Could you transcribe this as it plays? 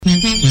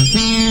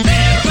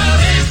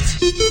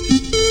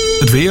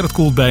Het weer, het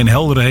koelt bij een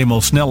heldere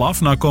hemel snel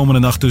af. Na komende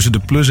nacht tussen de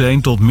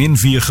 +1 tot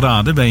 -4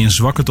 graden bij een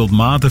zwakke tot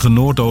matige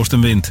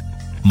noordoostenwind.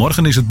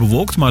 Morgen is het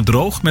bewolkt, maar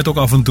droog met ook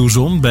af en toe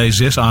zon bij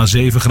 6 à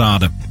 7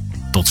 graden.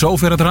 Tot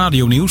zover het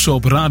radionieuws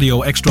op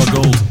Radio Extra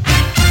Gold.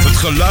 Het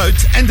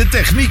geluid en de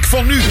techniek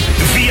van nu.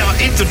 Via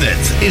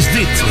internet is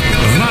dit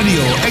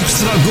Radio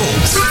Extra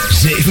Gold.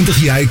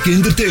 70 jaar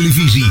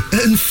kindertelevisie.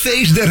 Een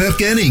feest der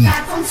herkenning.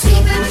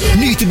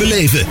 Nu te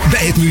beleven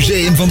bij het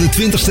Museum van de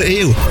 20e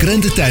eeuw.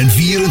 Krententuin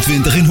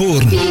 24 in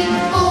Hoorn.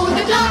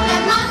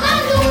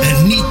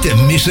 Een niet te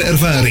missen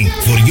ervaring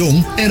voor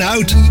jong en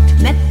oud.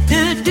 Met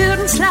de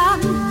deuren slaan.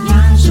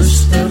 Ja,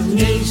 zuster,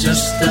 nee,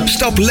 zuster.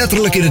 Stap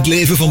letterlijk in het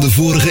leven van de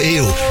vorige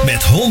eeuw.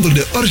 Met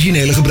honderden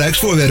originele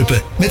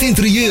gebruiksvoorwerpen. Met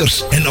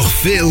interieurs en nog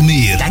veel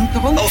meer. Denk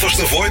erom. Alvast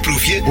een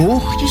voorproefje.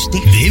 Oogjes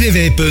dicht.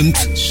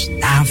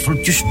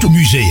 www.stafeltjes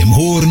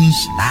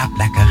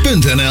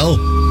museumhoorn.nl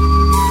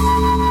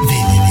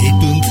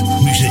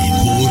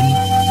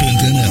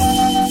www.museumhoorn.nl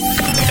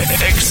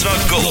Extra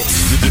Gold.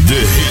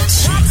 De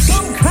hits.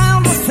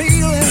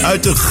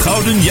 Uit de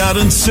gouden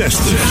jaren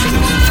 60.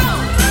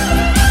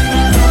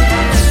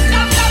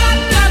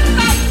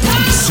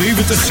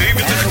 70.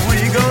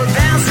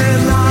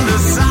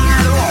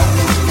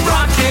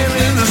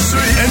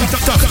 En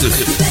 80.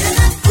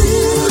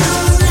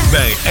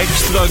 Bij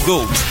Extra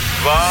Gold.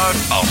 Waar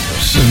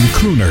anders. Een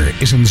crooner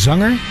is een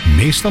zanger,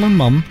 meestal een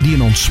man, die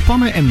een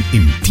ontspannen en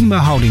intieme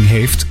houding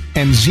heeft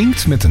en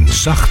zingt met een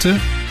zachte,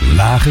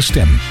 lage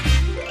stem.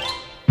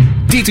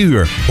 Dit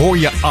uur hoor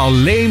je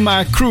alleen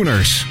maar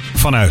crooners.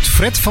 Vanuit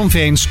Fred van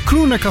Veens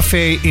Crooner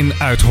Café in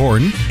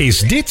Uithoorn is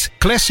dit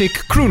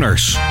Classic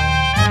Crooners.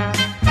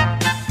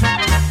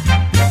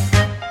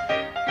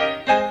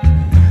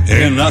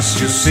 In us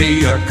you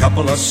see a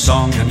couple of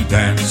song and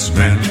dance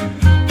men.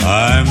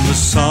 I'm the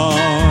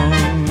song,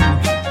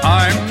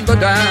 I'm the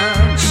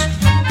dance.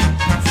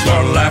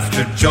 For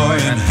laughter, joy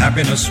and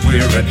happiness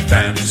we're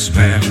advanced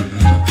men.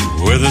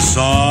 With a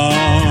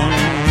song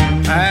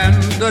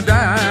and a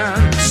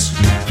dance.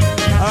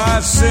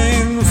 I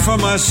sing for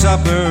my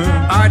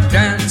supper, I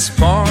dance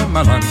for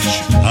my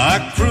lunch. I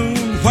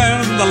croon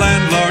when the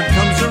landlord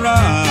comes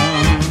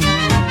around.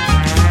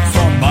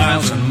 For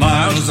miles and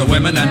miles the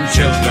women and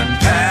children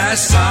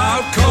pass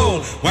out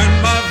cold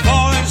when my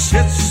voice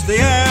hits the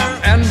air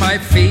and my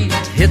feet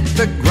hit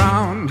the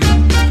ground.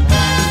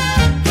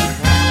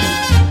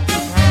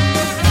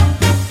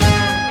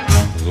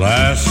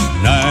 Last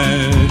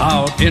night,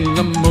 out in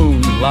the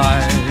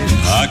moonlight,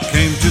 I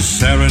came to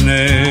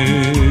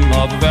serenade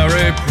a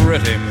very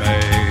pretty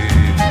maid.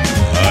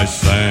 I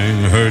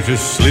sang her to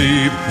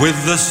sleep with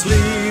the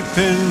sleep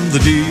in the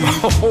deep.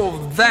 Oh,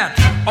 that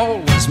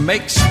always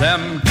makes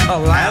them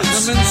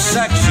collapse. Them in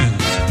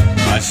sections.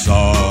 I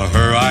saw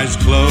her eyes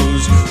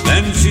close,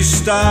 then she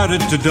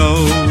started to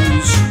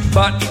doze.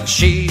 But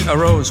she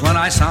arose when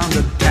I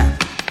sounded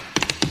tap.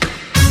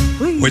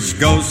 Which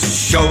goes to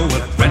show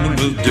what Brendan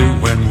will do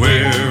when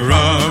we're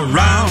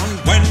around.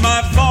 When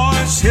my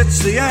voice hits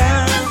the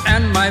air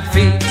and my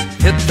feet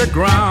hit the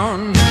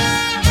ground.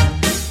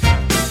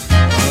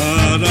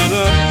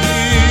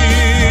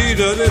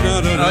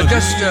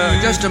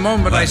 Just a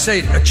moment, I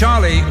say,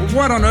 Charlie,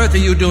 what on earth are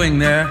you doing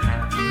there?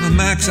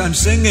 Max, I'm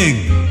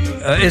singing.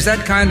 Is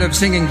that kind of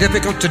singing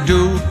difficult to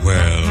do?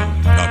 Well,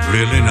 not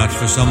really, not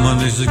for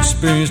someone as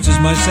experienced as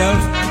myself.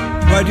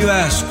 Why do you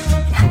ask?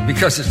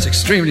 Because it's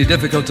extremely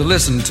difficult to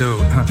listen to.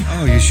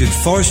 Oh, you should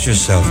force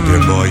yourself, dear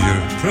boy.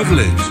 You're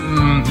privileged.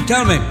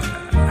 Tell me,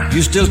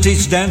 you still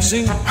teach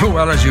dancing?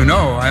 Well, as you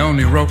know, I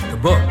only wrote the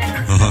book.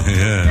 Oh,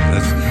 yeah,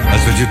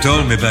 that's what you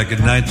told me back in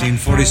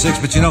 1946.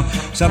 But you know,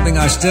 something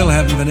I still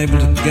haven't been able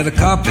to get a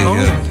copy.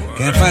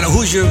 Can't find it.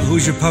 Who's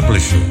your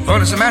publisher?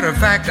 Well, as a matter of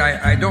fact,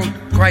 I don't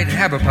quite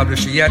have a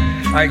publisher yet.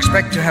 I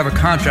expect to have a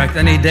contract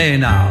any day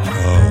now.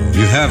 Oh,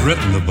 you have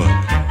written the book?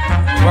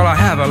 Well, I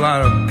have a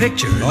lot of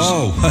pictures.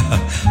 Oh,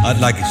 I'd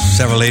like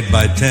several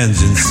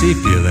 8x10s in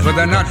sepia then. But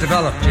they're not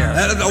developed yet.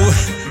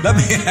 Let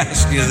me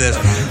ask you this.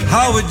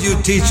 How would you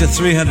teach a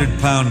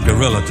 300-pound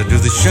gorilla to do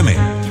the shimmy?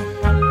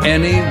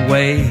 Any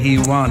way he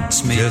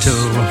wants me to.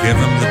 Give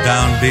him the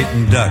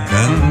downbeaten duck,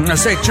 huh?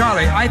 Say,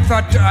 Charlie, I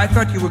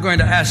thought you were going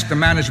to ask the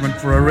management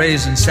for a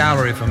raise in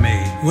salary for me.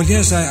 Well,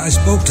 yes, I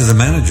spoke to the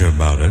manager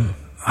about it.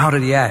 How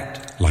did he act?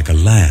 Like a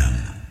lamb.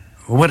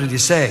 What did he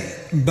say?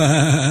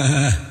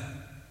 Bah.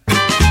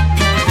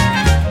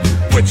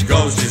 Which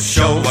goes to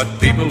show what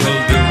people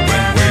will do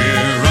when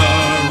we're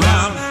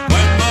around.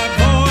 When my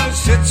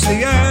voice hits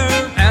the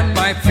air and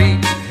my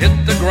feet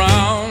hit the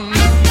ground.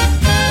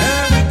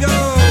 There we go.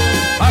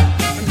 Up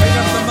and pick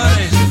up the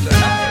money.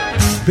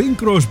 Bing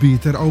Crosby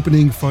ter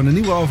opening van een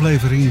nieuwe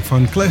aflevering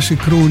van Classic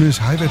Crooners.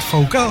 Hij werd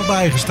vocaal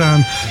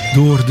bijgestaan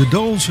door de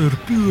danser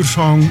puur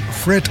zang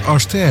Fred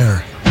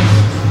Astaire.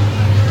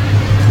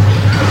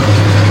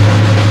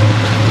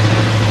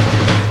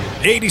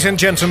 Ladies and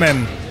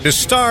gentlemen, the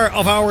star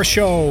of our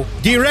show,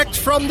 direct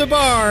from the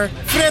bar,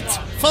 Fred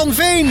van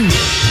Veen.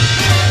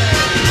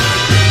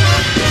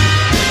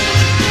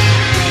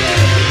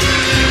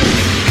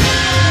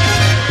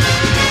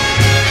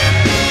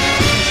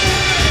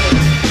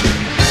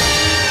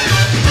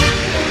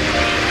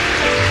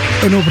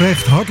 Een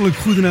oprecht hartelijk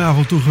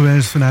goedenavond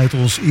toegewenst vanuit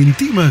ons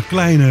intieme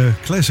kleine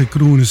Classic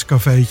Crooners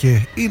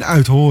cafeetje in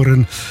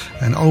Uithoren.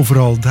 En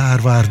overal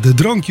daar waar de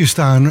drankjes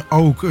staan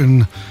ook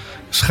een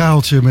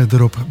schaaltje met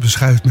erop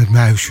beschuit met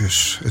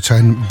muisjes. Het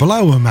zijn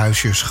blauwe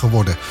muisjes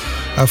geworden.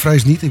 Nou,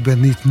 vrees niet, ik ben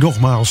niet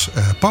nogmaals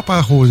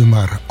papa geworden,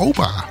 maar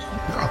opa.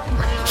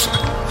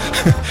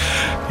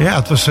 Ja,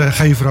 het was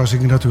geen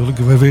verrassing natuurlijk.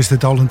 We wisten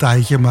het al een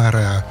tijdje, maar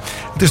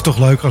het is toch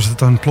leuk als het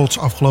dan plots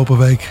afgelopen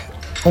week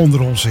onder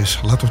ons is.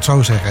 Laten we het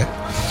zo zeggen. Ik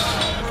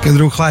kan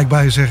er ook gelijk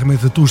bij zeggen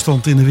met de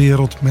toestand in de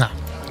wereld. Maar ja,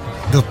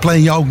 dat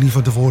plan je ook niet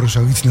van tevoren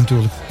zoiets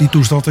natuurlijk. Die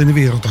toestand in de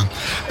wereld dan.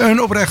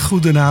 Een oprecht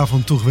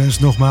goedenavond toegewenst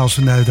nogmaals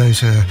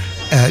vanuit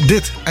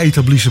dit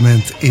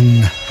etablissement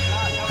in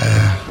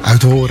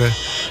Uithoren.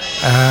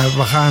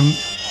 We gaan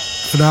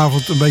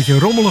vanavond een beetje een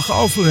rommelige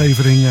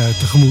aflevering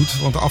tegemoet.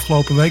 Want de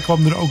afgelopen week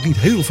kwam er ook niet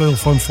heel veel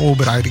van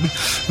voorbereiding.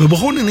 We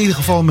begonnen in ieder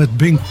geval met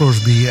Bing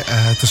Crosby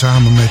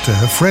tezamen met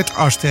Fred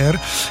Astaire.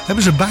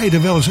 Hebben ze beide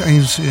wel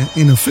eens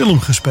in een film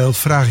gespeeld?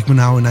 Vraag ik me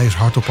nou ineens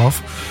hardop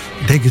af.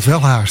 Ik denk het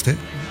wel haast, hè?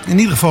 In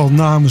ieder geval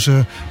namen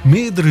ze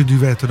meerdere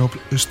duetten op.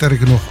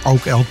 Sterker nog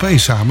ook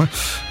LP's samen.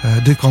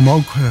 Dit kwam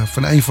ook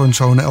van een van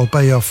zo'n LP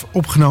af.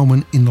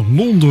 Opgenomen in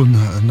Londen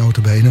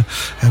nota bene.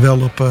 En wel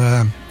op...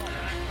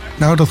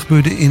 Nou, dat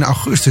gebeurde in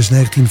augustus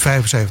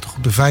 1975,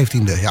 op de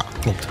 15e. Ja,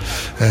 klopt.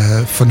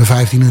 Van de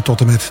 15e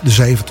tot en met de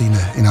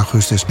 17e in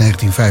augustus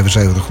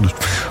 1975. Dus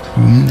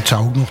het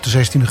zou ook nog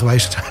de 16e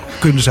geweest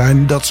kunnen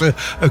zijn dat ze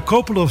A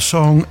Couple of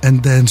Song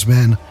and Dance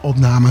Men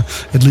opnamen.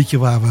 Het liedje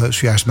waar we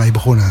zojuist mee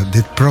begonnen,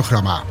 dit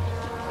programma.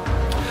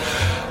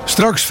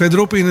 Straks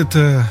verderop in het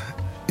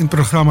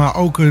programma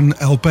ook een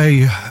LP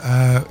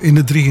in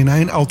de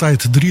 3-in-1.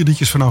 Altijd 3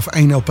 liedjes vanaf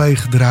 1 LP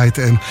gedraaid.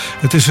 En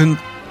het is een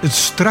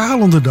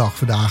stralende dag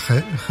vandaag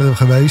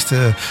geweest.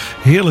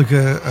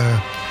 Heerlijke.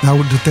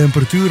 Nou, de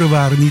temperaturen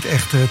waren niet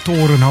echt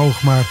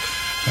torenhoog, maar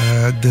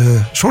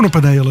de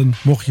zonnepanelen,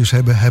 mocht je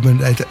ze hebben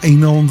het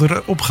een en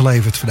ander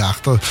opgeleverd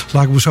vandaag. Dat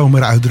laten we zo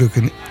maar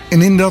uitdrukken.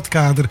 En in dat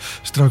kader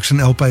straks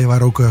een LP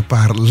waar ook een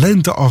paar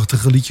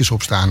lenteachtige liedjes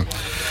op staan.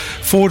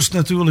 Voorts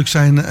natuurlijk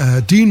zijn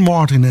Dean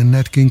Martin en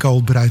Nat King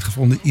Cole bereid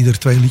gevonden ieder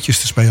 2 liedjes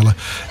te spelen.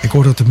 Ik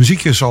hoor dat de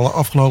muziek is al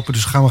afgelopen,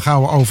 dus gaan we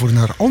gauw over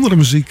naar andere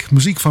muziek.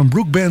 Muziek van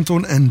Brooke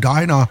Benton en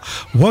Dinah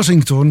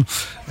Washington.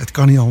 Het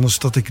kan niet anders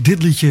dat ik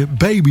dit liedje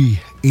Baby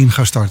in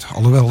ga starten.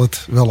 Alhoewel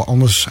het wel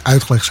anders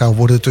uitgelegd zou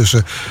worden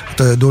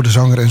door de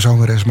zanger en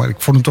zangeres. Maar ik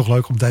vond het toch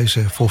leuk om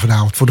deze voor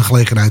vanavond, voor de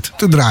gelegenheid,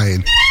 te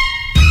draaien.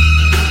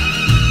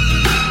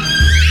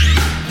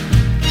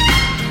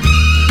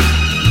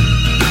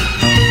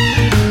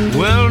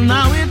 Well,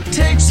 now it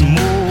takes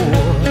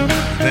more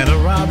than a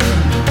robin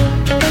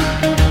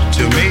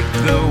to make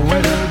the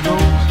weather go.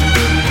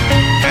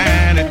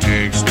 And it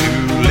takes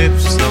 2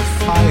 lips of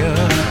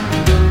fire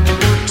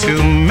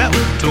to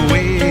melt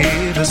away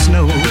the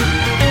snow.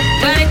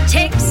 Well, it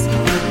takes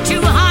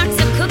 2 hearts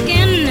of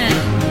cooking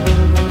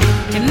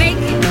to make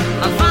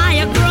a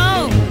fire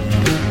grow.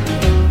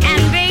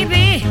 And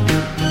baby,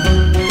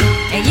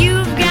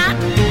 you've got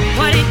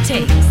what it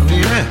takes. Oh,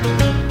 yeah.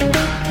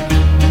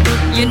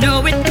 You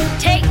know it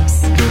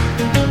takes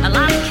a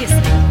lot of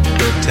kissing.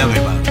 Tell me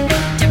about it.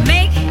 To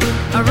make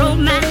a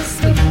romance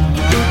sweet.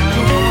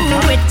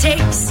 Ooh, it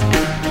takes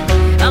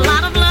a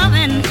lot of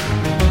loving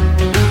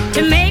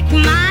to make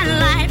my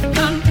life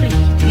complete.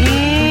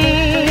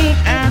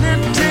 And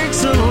it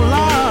takes a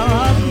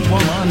lot,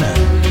 woman,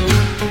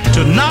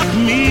 to knock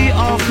me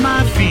off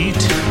my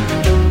feet.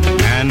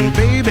 And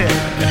baby,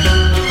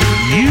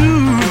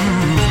 you've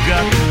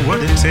got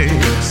what it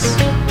takes.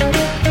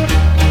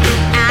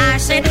 I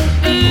said,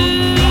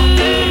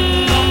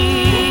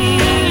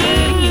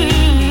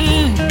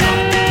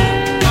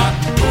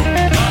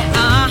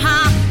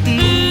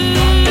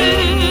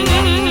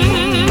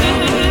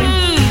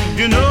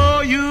 You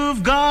know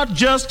you've got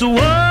just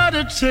what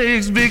it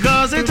takes,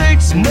 because it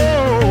takes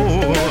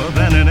more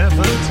than an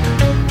effort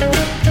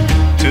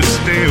to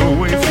stay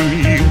away from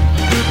you.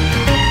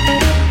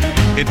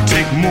 It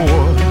takes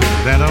more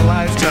than a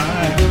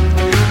lifetime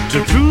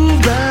to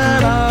prove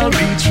that I'll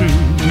be true.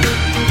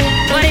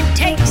 but it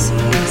takes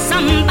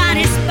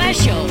somebody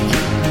special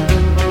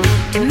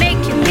to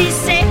make me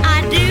say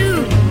I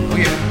do. Oh,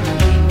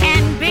 yeah.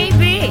 And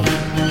baby,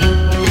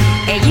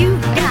 you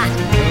got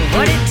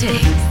what it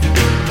takes.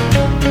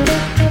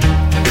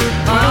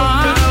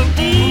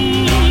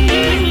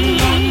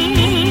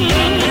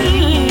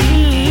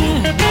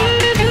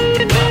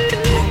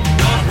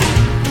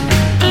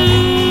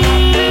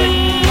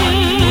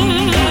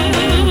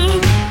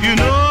 You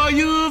know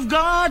you've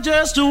got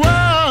just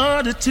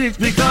what it takes,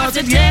 because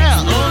it,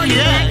 yeah, oh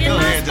yeah. Go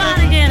ahead, Go spot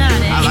ahead. again,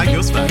 honey. I like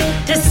your spot.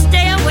 To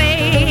stay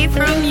away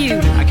from you.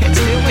 I can't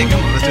stay away.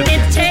 Come on, let's do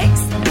It it.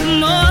 takes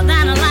more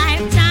than a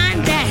lifetime,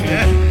 Daddy,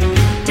 Yeah.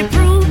 to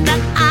prove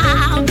that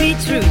I'll be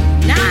true.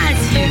 Now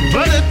it's you.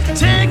 But it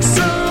takes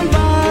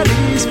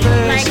somebody special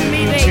Like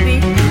me, baby.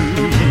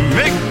 to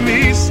make me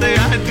say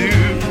I do.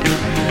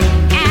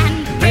 And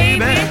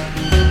baby,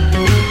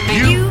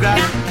 you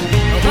got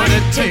what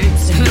it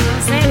takes.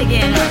 Say it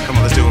again. Come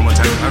on, let's do it one more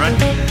time, all right?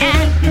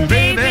 And baby,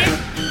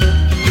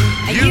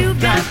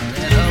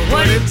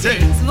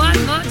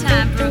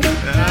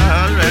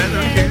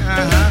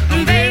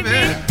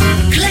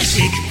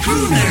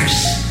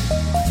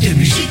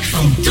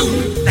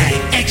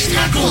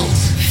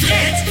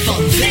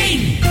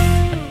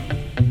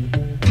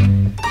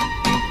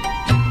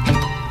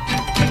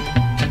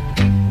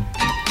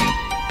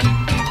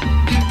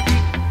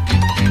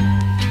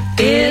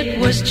 It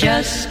was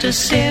just a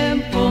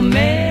simple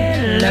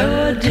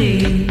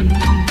melody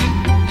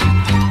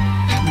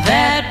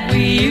that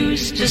we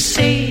used to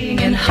sing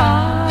in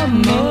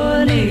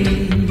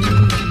harmony.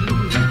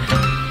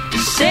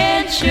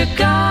 Since you're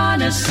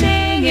gonna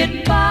sing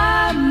it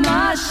by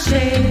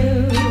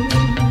myself,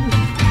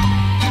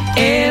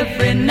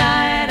 every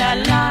night I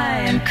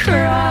lie and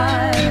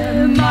cry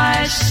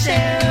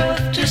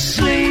myself to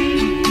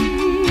sleep.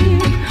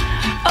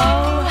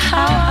 Oh,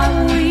 how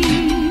I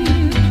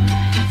weep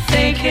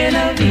thinking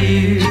of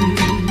you.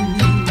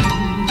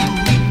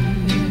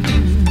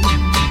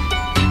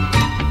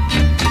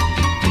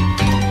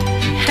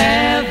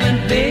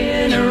 Haven't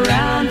been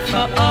around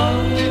for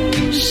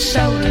oh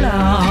so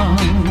long,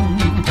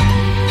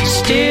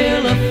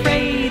 still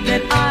afraid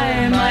that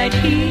I might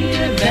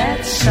hear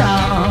that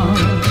song.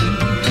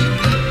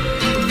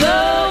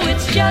 Though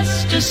it's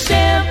just a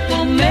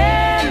simple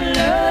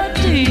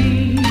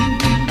melody,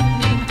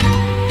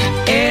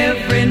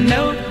 every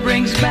note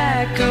brings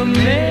back a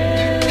memory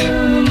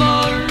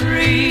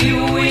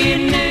we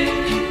knew,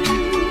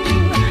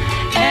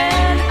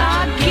 and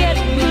I get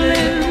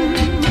blue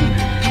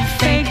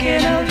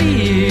thinking of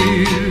you.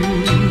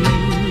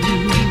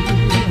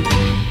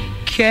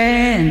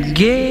 Can't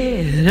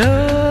get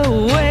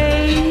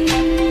away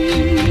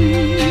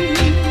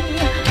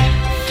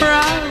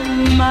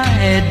from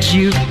my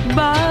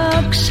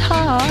jukebox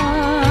heart.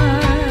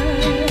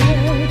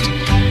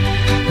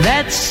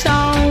 That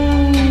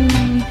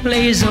song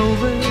plays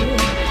over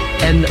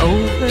and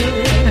over,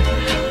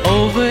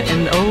 over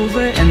and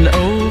over and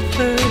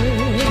over,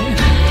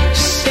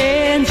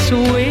 since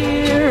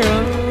we're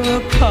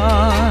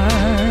apart.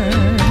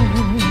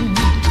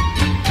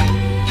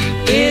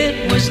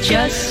 It was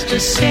just a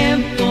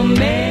simple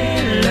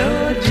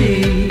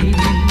melody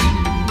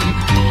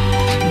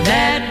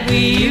that we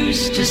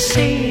used to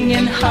sing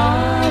in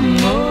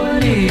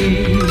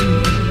harmony.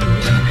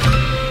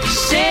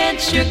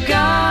 Since you're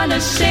gonna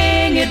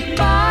sing it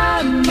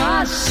by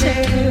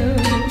myself,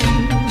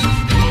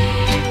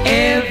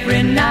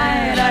 every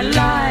night I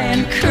lie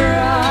and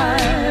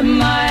cry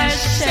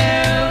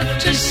myself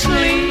to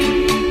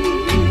sleep.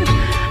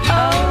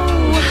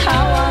 Oh,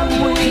 how I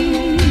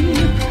weep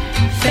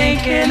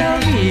thinking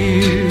of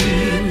you.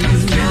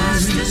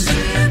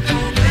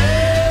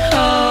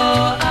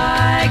 Oh,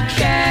 I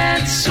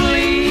can't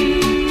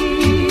sleep.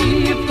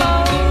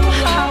 Oh,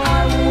 how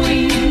I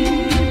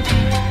weep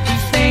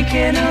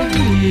thinking of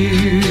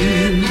you.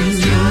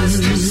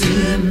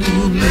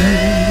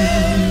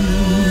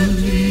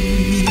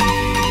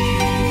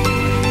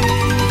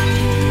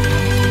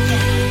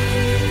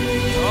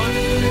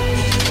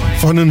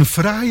 Van een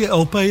fraaie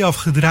LP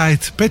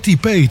afgedraaid, Patti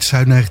Page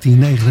uit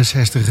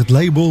 1969. Het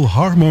label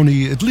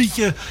Harmony, het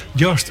liedje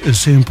Just a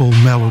Simple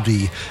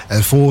Melody.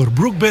 En voor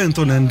Brooke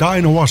Benton en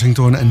Dinah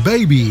Washington en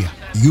Baby,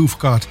 You've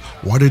Got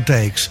What It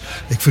Takes.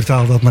 Ik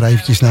vertaal dat maar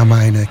eventjes naar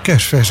mijn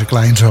kerstverse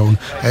kleinzoon.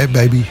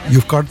 Baby,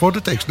 You've Got What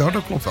It Takes. Nou,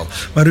 dat klopt wel.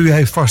 Maar u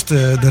heeft vast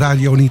de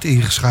radio niet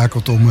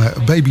ingeschakeld om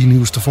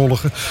babynieuws te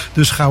volgen.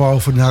 Dus gaan we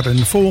over naar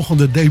een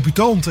volgende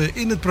debutante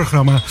in het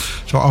programma.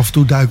 Zo af en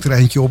toe duikt er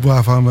eentje op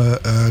waarvan we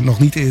nog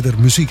niet eerder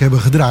muziek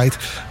hebben gedraaid.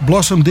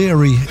 Blossom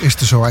Dairy is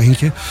er zo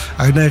eentje.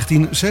 Uit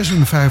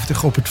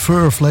 1956 op het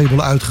Verve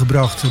label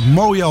uitgebracht. Een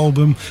mooi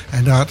album.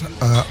 En daar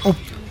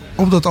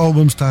op dat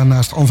album staan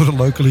naast andere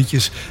leuke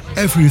liedjes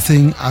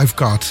Everything I've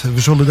Got.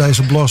 We zullen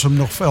deze Blossom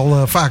nog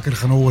veel vaker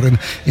gaan horen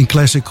in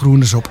Classic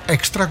Crooners op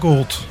Extra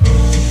Gold.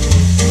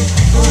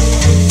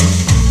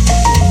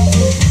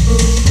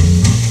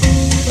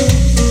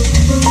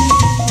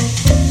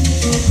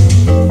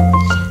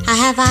 I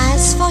have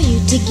eyes for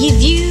you to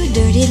give you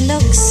dirty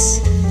looks.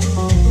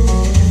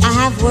 I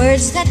have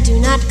words that do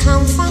not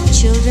come from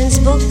children's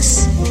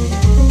books.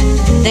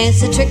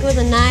 There's a trick with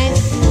a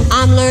knife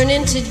I'm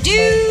learning to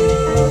do,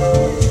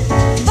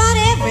 but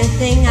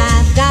everything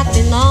I've got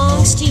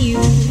belongs to you.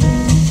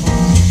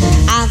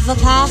 I've a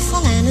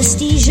powerful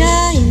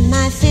anesthesia in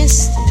my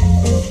fist,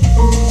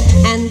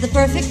 and the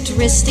perfect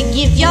wrist to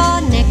give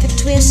your neck a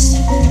twist.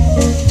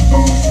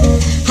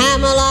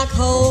 Hammerlock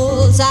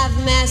holds, I've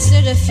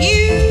mastered a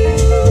few,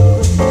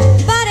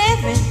 but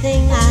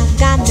everything I've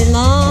got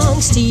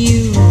belongs to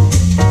you.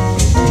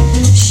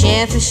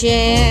 Share for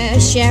share,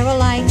 share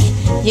alike.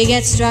 You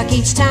get struck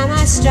each time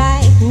I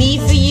strike. Me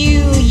for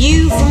you,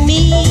 you for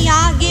me.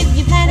 I'll give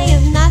you plenty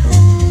of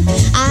nothing.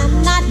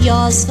 I'm not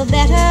yours for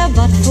better,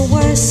 but for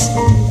worse.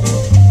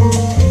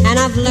 And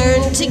I've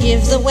learned to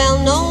give the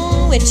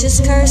well-known witch's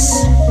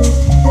curse.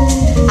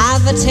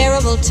 I've a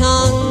terrible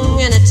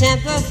tongue and a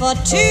temper for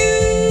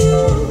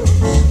two,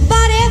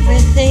 but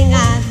everything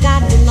I've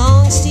got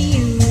belongs to you.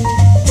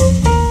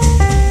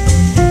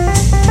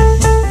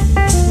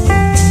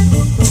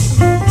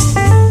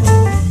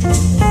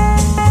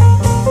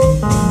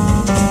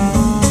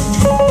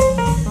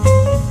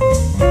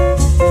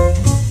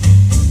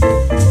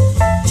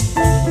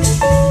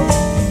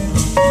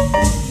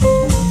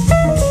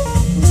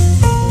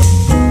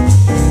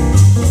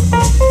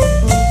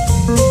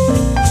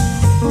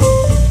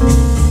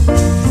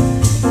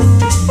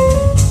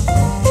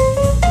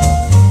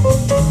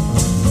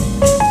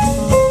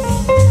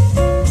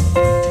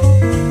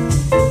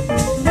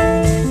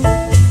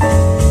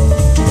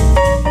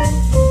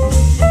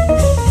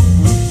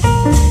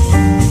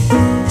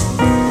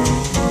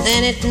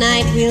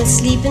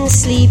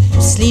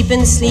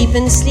 and sleep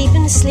and sleep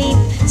and sleep,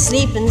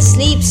 sleep and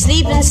sleep,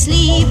 sleep and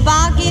sleep.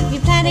 I'll give you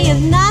plenty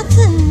of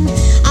nothing.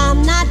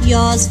 I'm not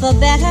yours for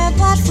better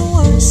but for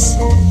worse.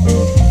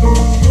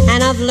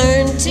 And I've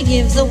learned to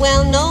give the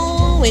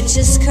well-known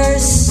witch's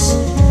curse.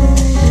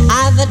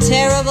 I've a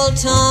terrible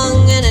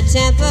tongue and a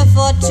temper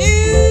for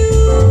two.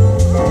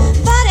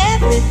 But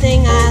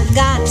everything I've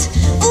got,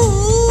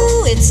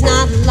 ooh, it's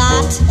not a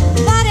lot.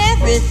 But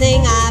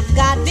everything I've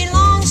got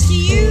belongs to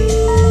you.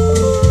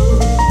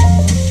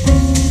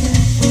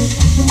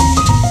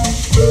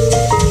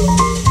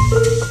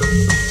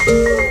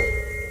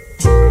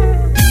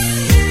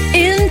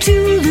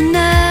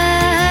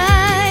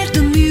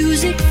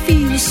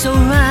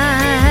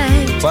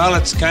 Well,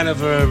 it's kind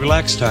of a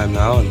relaxed time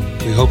now, and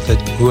we hope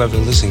that whoever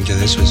listening to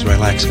this was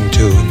relaxing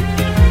too. And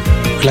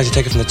we'd like to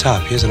take it from the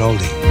top. Here's an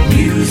oldie.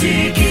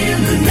 Music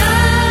in the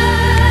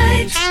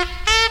night.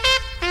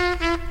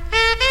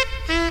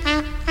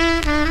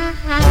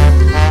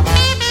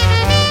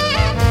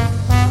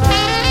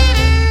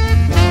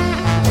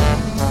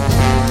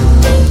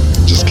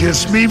 Just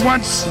kiss me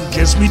once,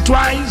 kiss me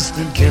twice,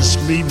 then kiss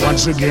me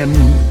once again.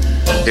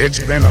 It's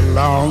been a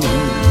long,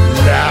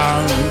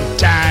 long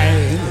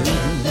time.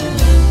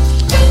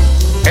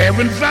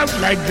 Haven't felt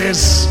like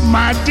this,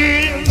 my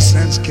dear,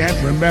 since can't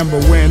remember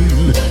when.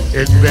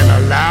 It's been a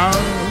long,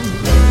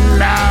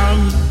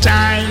 long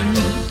time.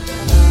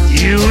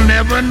 You'll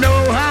never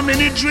know how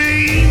many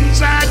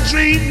dreams I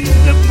dreamed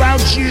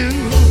about you.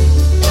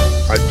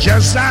 Or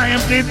just how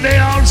empty they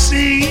all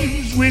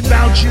seem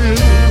without you.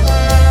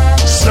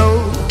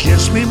 So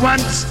kiss me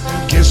once,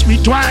 kiss me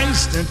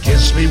twice, then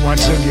kiss me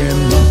once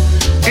again.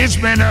 It's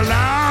been a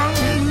long,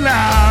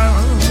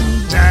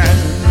 long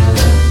time.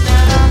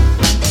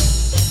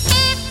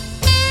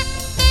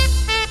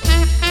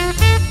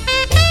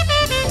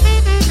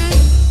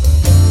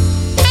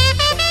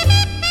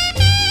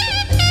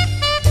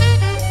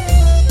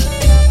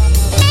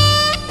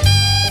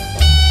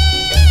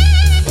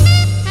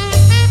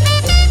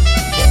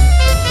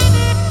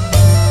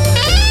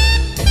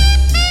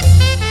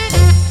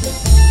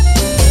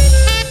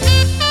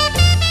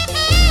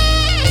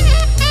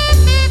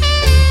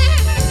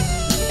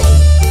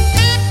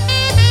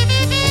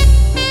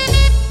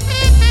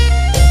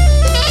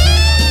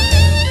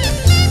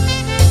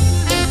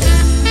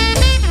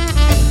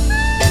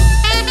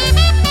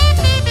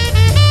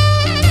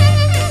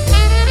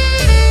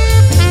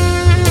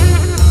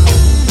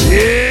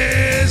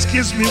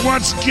 Kiss me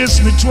once, kiss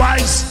me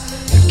twice,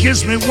 and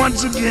kiss me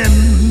once again.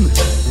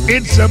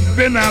 It's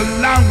been a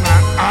long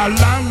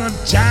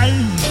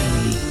time.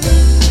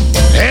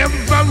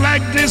 Haven't felt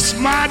like this,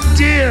 my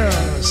dear,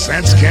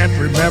 since can't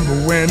remember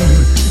when.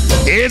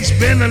 It's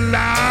been a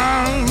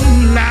long,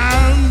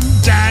 long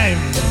time.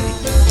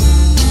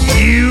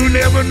 You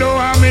never know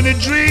how many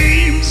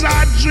dreams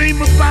I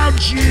dream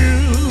about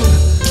you.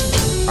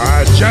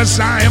 Just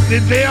how empty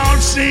they all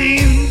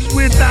seem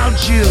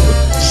without you.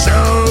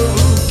 So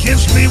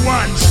kiss me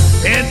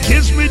once and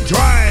kiss me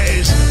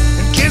twice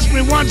and kiss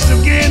me once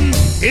again.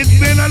 It's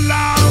been a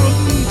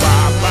long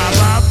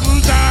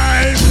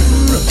time.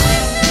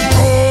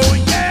 Oh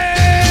yeah.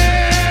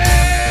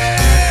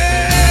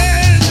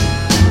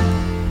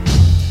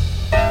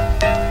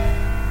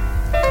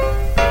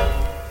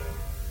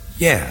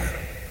 Yeah.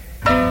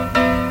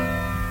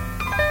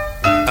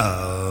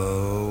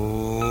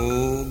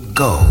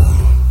 Go.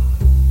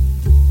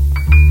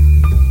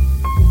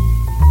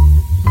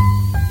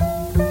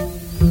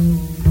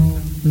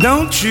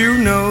 Don't you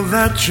know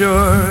that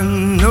you're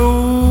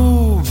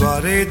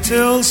nobody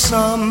till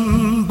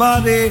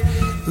somebody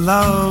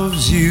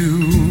loves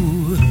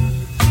you?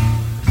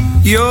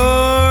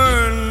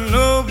 You're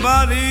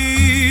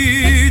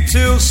nobody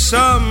till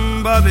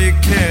somebody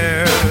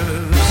cares.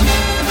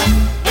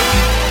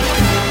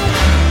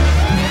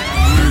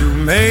 You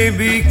may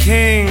be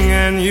king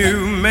and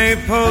you may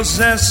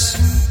possess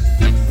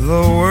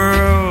the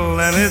world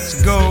and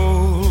its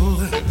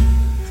gold,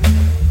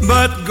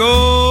 but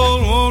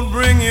gold won't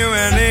bring you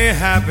any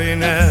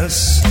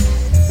happiness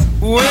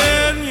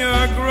when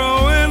you're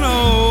growing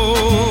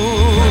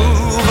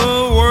old.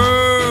 The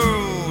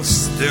world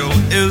still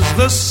is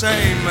the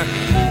same.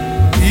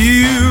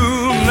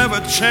 You'll never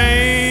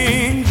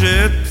change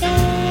it.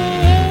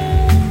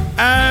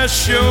 As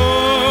sure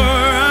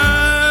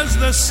as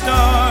the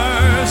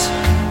stars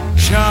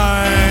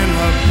shine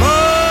above,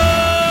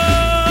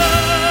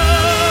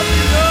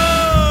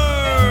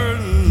 you're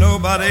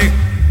nobody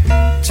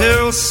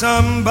till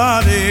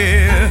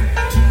somebody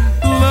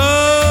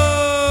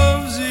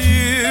loves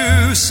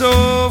you.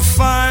 So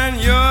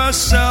find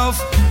yourself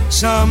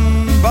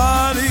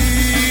somebody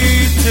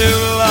to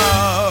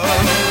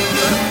love.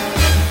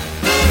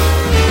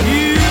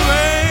 You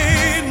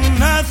ain't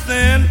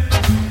nothing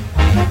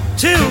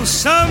till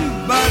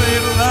somebody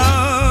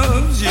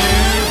loves you.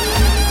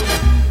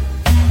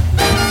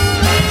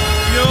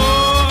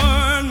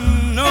 You're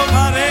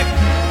nobody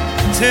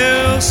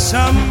till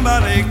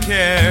somebody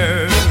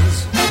cares.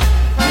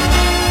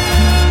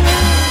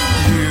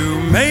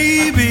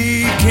 May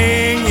be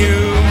king, you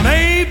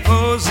may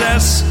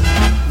possess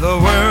the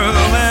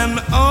world and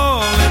all.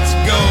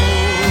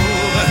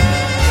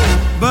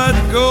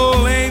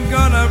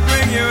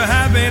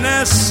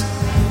 success,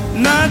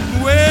 not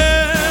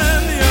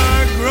when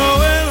you're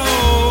growing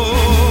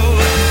old.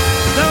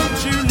 Don't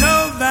you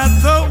know that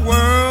the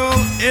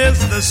world is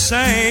the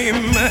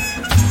same?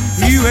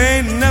 You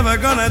ain't never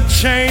gonna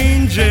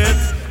change it.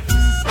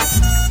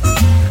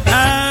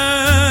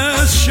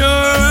 As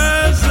sure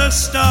as the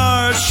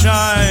stars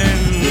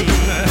shine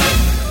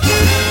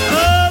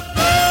above,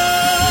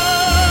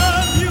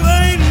 you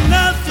ain't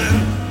nothing,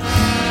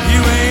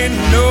 you ain't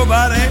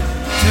nobody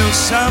till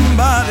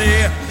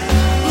somebody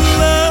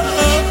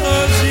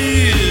loves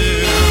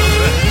you.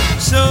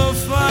 So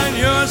find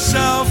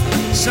yourself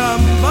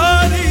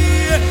somebody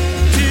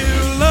to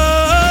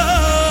love.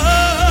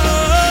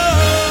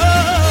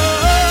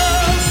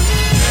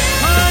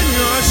 Find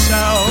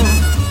yourself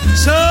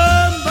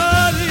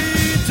somebody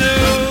to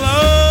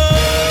love.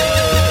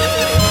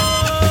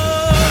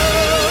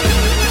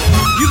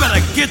 You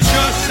better get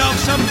yourself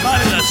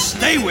somebody to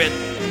stay with.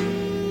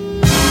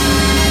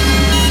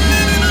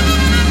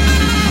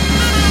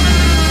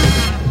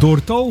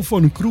 Door tal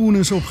van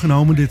Crooners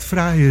opgenomen, dit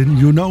fraaie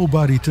You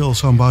Nobody Till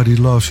Somebody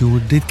Loves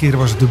You. Dit keer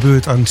was het de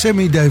beurt aan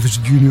Sammy Davis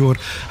Jr.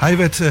 Hij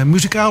werd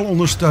muzikaal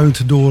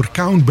ondersteund door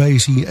Count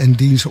Basie en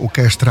diens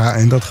orchestra.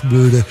 En dat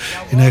gebeurde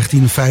in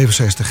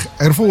 1965.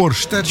 Ervoor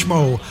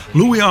Satchmo,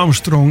 Louis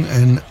Armstrong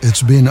en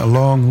It's Been a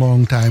Long,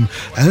 Long Time.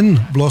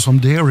 En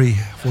Blossom Dairy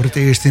voor het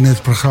eerst in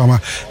het programma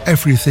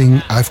Everything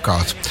I've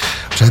Got.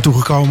 We zijn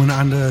toegekomen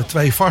aan de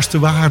twee vaste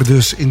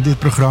waardes in dit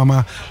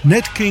programma.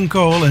 Nat King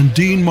Cole en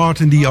Dean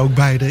Martin, die ook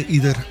beide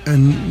ieder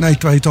een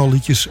tweetal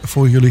liedjes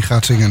voor jullie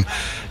gaat zingen.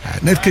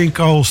 Nat King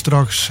Cole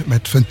straks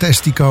met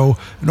Fantastico,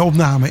 een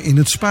opname in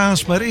het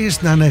Spaans. Maar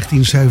eerst naar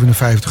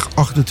 1957,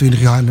 28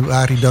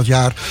 januari dat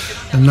jaar,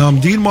 nam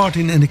Dean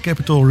Martin in de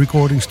Capitol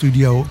Recording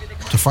Studio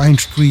op de Vine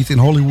Street in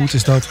Hollywood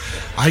is dat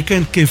I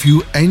Can't Give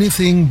You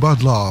Anything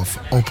But Love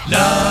op.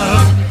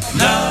 Love,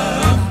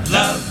 love,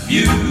 love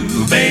you,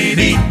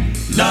 baby.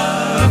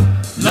 Love,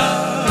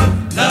 love,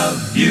 love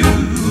you,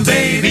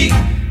 baby.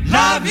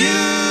 Love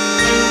you.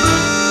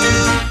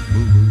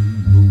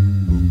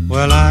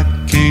 Well, I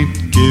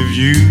can't give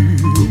you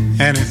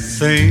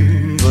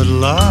anything but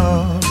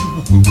love,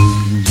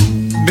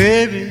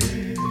 baby.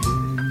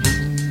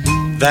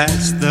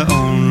 That's the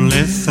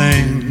only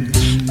thing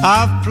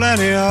I've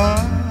plenty of,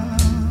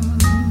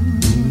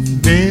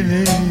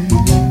 baby.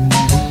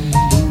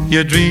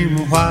 You dream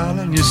a while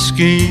and you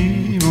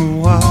scheme a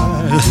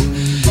while,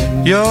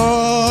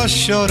 you're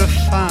sure to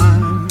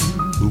find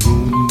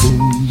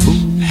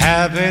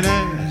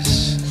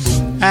happiness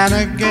and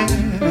a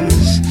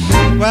guess.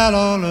 Well,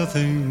 all the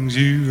things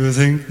you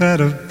think that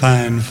are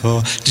pine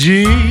for.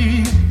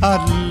 Gee,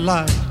 I'd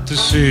like to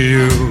see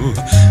you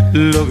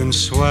looking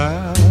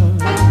swell,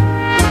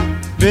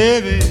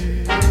 baby.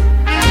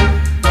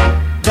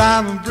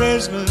 Diamond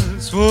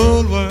bracelets,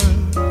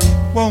 Woolworth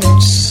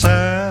won't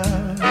sell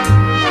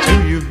to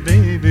you,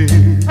 baby.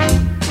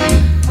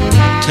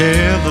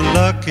 Till the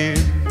lucky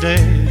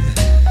day,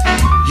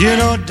 you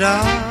know,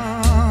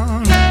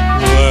 down.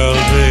 Well,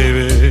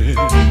 baby,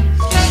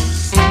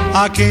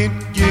 I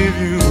can't give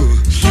you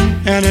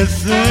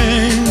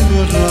anything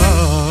but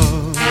love.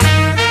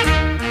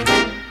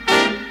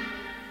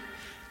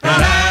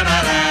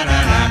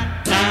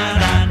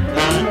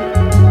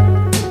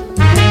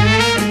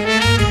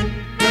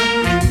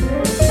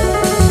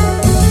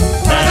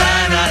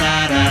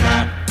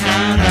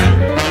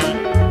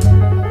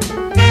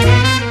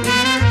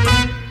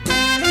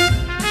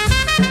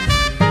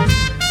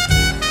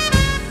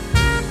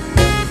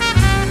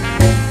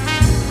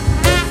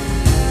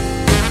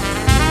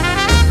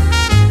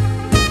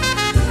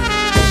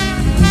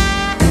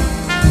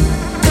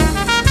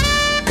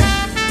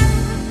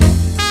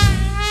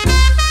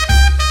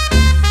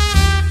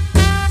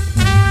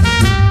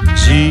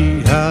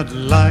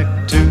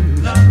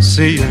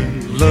 See you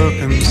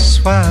looking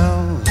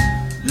swell,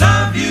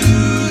 love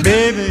you,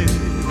 baby.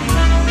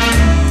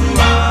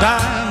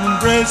 Diamond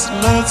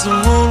bracelets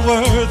and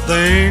Woolworth,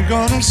 they ain't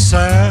gonna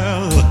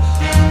sell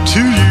to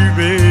you,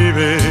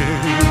 baby.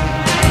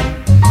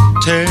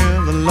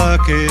 Till the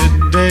lucky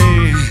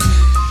day,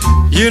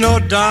 you know,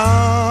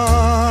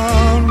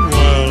 down.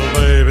 Well,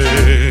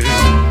 baby,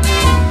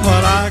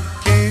 but I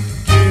can't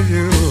give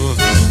you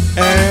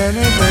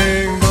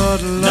anything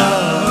but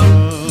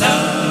love,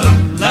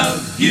 love,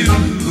 love you,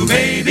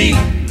 baby.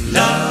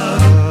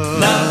 Love,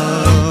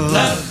 love,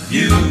 love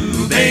you,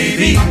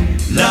 baby.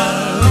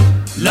 Love,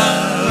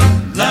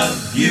 love,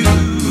 love you,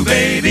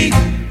 baby.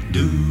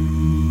 Do.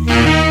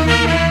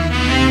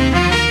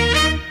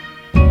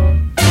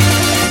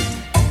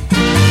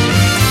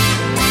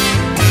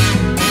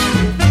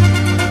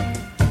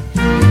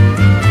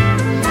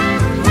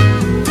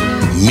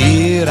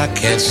 Mira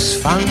que es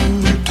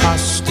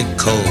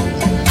fantástico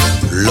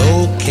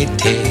lo que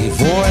te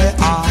voy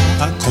a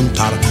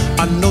contar.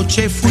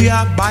 Anoche fui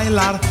a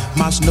bailar,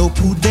 mas no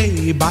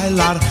pude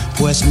bailar,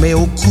 pues me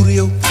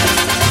ocurrió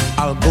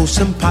algo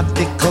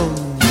simpático.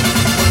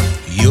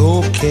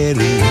 Yo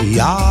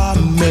quería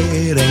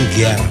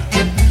merenguear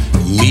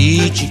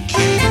mi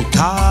chiquilla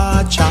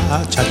canta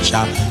cha cha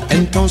cha.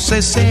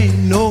 Entonces se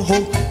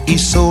enojó y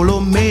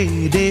solo me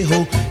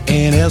dejó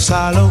en el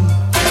salón.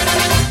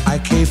 Ay,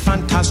 qué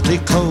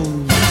fantástico.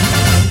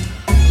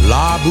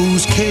 La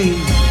busqué,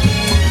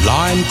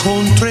 la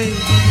encontré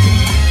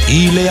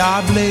y le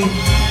hablé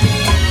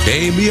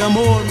de mi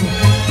amor.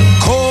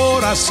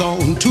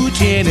 Corazón, tú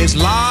tienes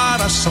la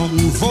razón.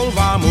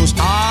 Volvamos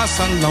al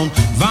salón,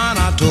 van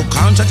a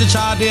tocar cha cha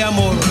cha de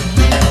amor.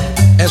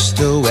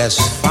 Esto es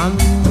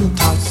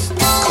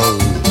fantástico,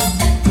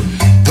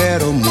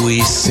 pero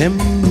muy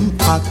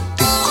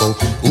simpático.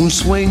 Un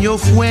sueño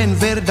fue en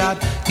verdad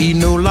y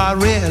no la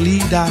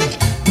realidad.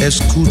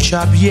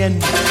 Escucha bien,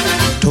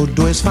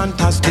 todo es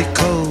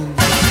fantástico.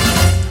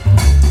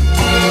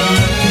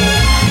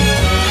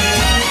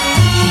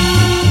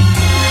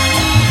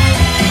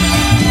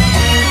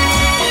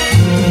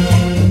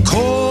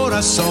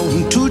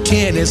 Corazón, tú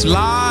tienes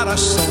la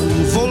razón.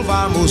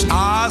 Volvamos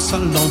al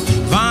salón,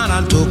 van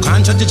a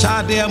tocar cha cha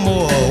cha de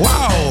amor.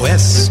 Wow,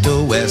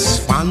 esto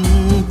es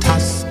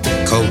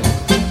fantástico,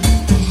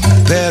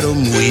 pero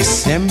muy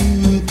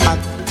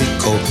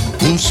simpático.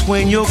 Un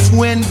sueño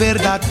fue en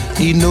verdad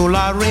y no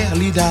la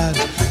realidad.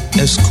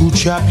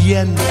 Escucha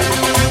bien,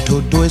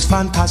 todo es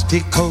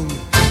fantástico.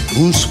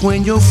 Un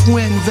sueño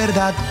fue en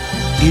verdad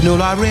y no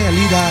la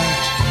realidad.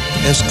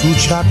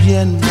 Escucha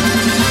bien,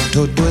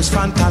 todo es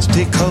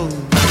fantástico.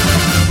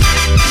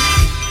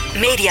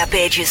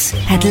 Mediapages,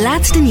 het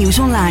laatste nieuws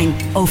online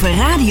over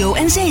radio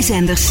en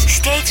zeezenders.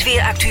 Steeds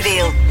weer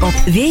actueel op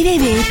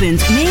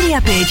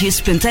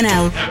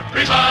www.mediapages.nl.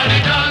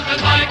 Everybody does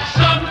it like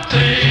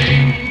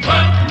something,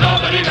 but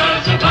nobody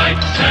does it like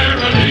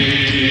Sara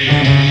Lee.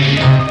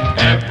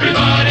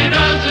 Everybody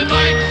does it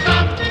like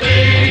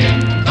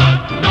something,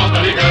 but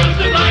nobody does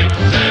it like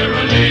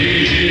Sara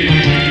Lee.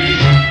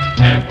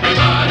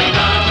 Everybody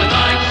does it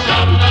like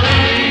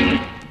something,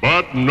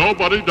 but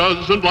nobody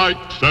does it like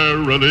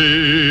Sara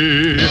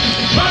Lee.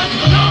 But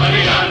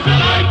nobody does it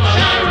like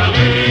Sara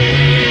Lee.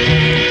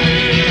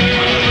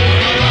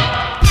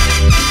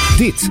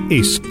 Dit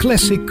is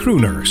Classic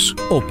Crooners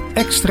op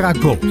Extra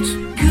Gold.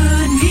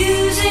 Good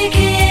music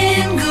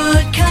in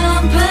good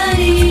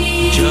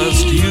company.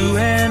 Just you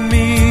and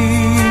me.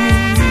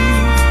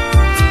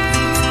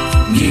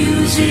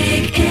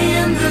 Music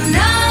in the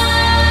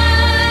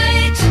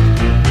night.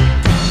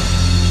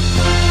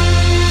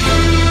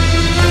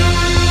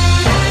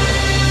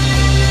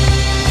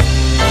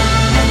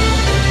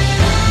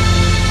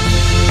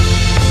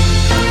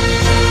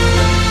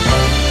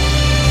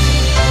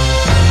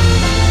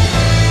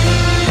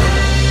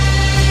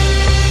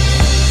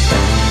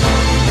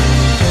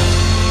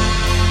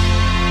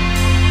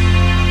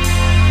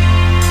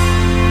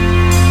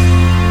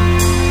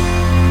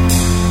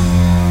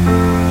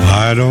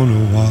 I don't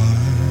know why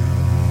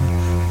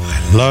I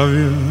love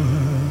you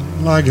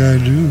like I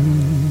do.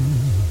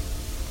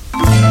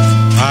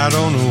 I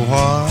don't know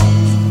why,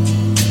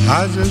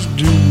 I just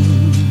do.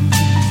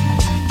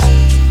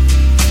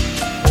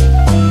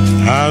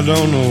 I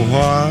don't know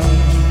why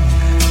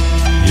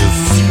you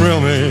thrill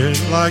me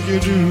like you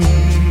do.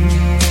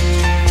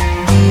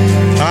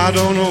 I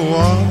don't know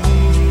why,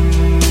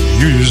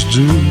 you just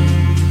do.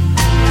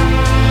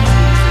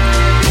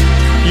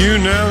 You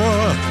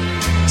never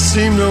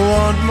seem to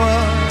want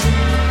my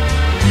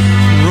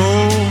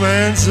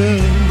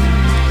romancing.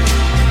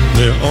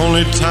 The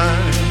only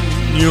time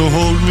you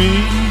hold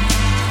me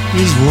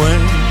is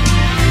when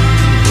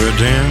we're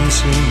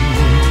dancing.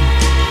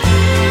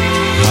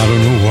 I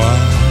don't know why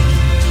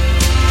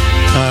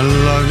I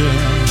love you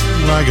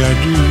like I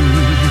do.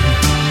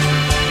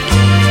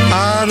 I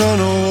don't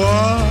know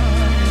why,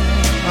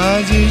 I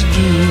just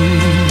do.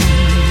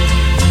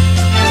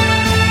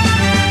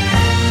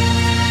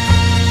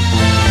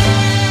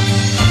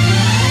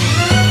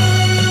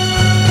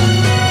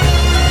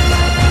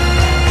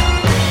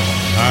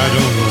 I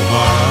don't know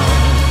why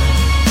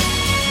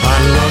I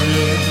love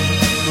you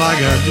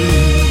like I do.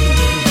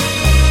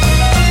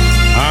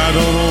 I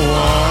don't know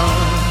why,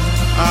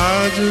 I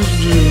just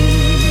do.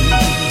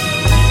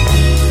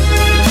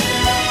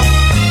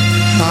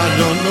 I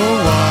don't know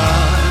why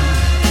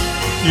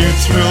you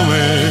thrill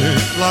me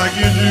like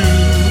you do.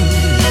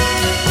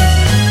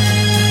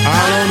 I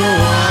don't know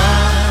why,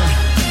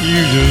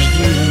 you just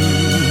do.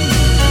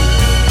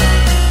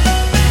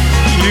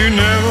 You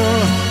never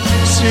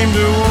seem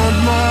to want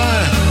my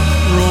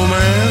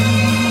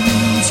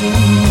romance.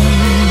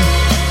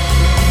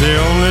 The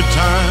only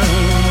time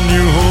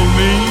you hold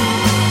me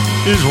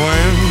is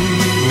when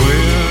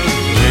we're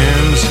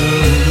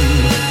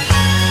dancing.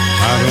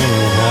 I don't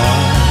know why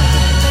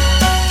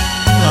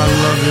I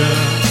love you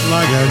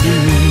like I do.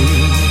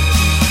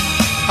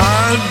 I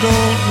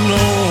don't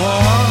know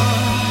why.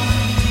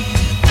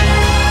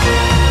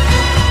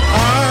 I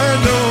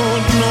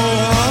don't know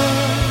why.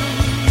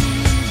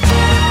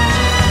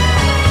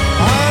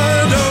 I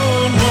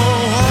don't know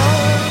why.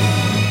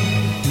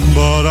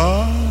 But I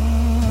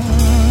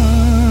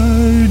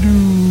do.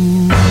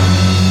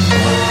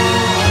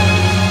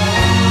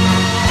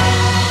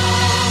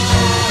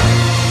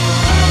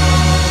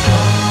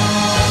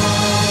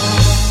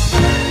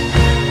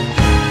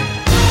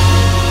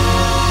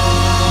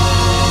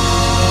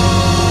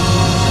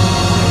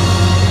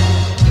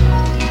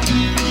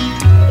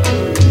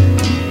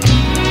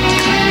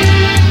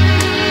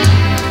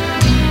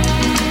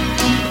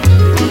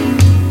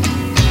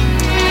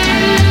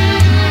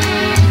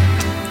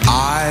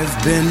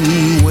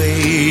 been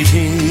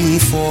waiting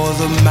for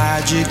the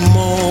magic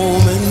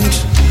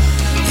moment.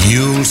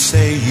 You'll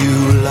say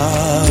you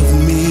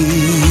love me.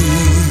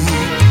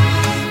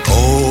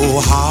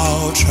 Oh,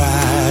 how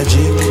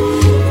tragic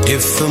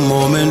if the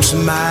moment's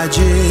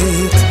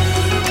magic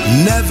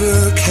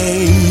never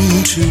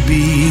came to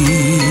be.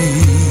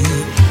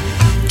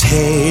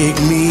 Take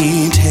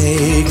me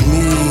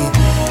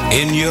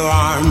in your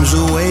arms,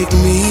 awake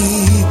me,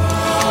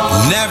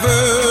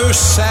 never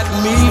set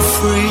me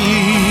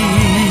free.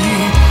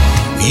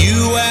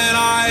 You and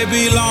I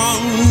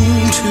belong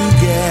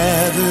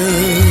together.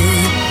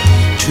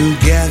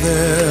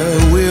 Together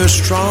we're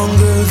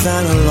stronger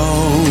than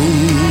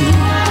alone.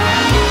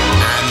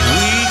 And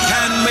we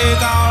can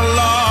make our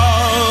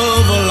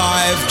love a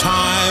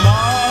lifetime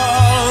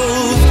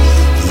of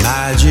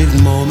magic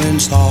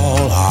moments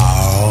all our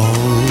own.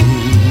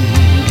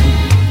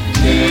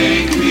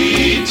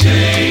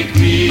 Take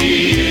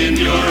me in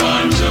your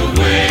arms,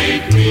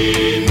 awake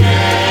me,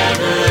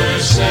 never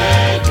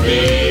set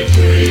me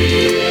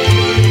free.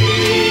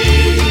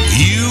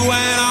 You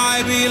and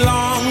I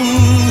belong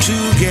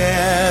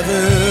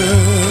together.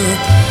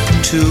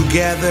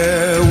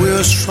 Together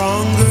we're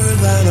stronger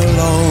than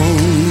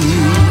alone.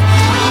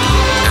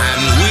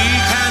 And we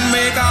can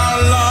make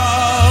our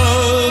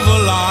love a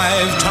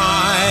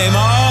lifetime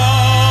of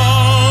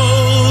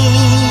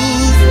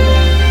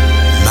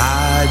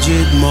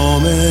magic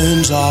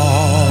moments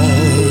all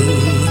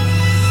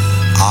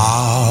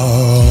our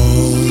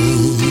own.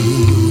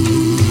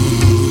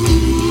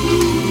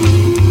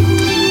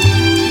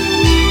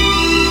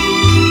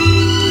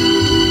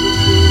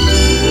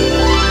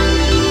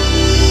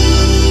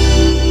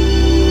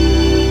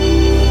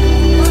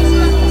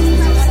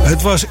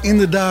 Het was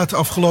inderdaad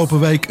afgelopen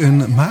week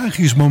een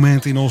magisch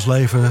moment in ons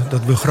leven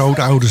dat we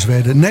grootouders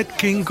werden. Nat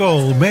King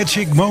Cole,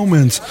 Magic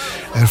Moment.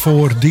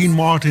 Ervoor Dean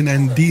Martin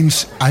en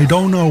Dean's I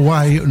Don't Know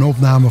Why, een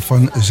opname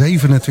van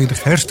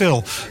 27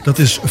 Herstel. Dat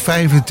is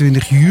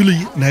 25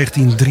 juli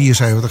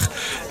 1973.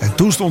 En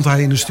toen stond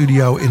hij in de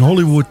studio in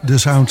Hollywood, de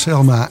Sound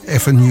Selma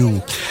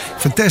Avenue.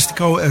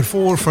 Fantastico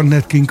ervoor van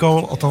Nat King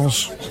Cole,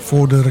 althans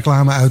voor de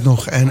reclame uit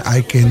nog. En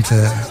I Can't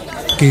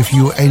Give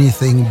You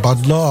Anything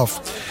But Love.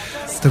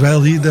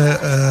 Terwijl hier de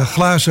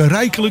glazen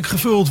rijkelijk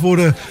gevuld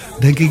worden,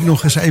 denk ik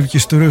nog eens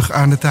eventjes terug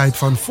aan de tijd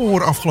van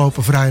voor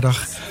afgelopen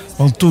vrijdag.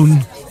 Want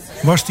toen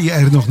was die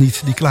er nog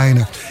niet, die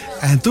kleine.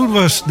 En toen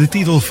was de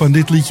titel van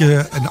dit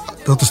liedje, en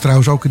dat is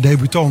trouwens ook een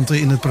debutante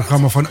in het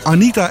programma van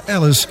Anita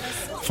Ellis,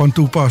 van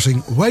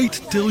toepassing.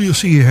 Wait Till You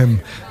See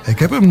Him. Ik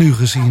heb hem nu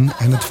gezien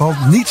en het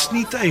valt niet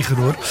tegen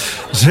hoor.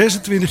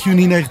 26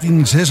 juni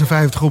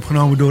 1956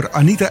 opgenomen door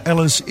Anita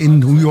Ellis in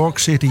New York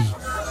City.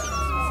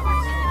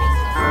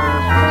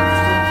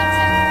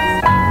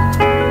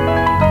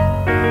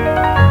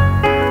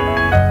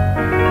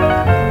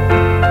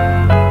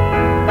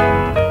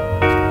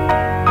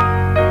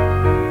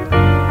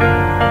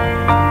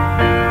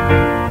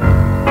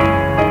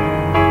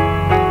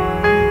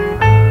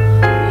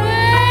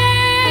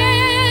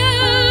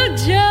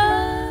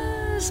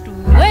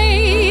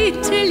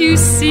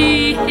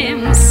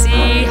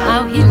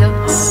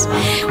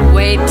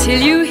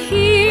 Till you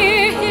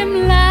hear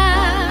him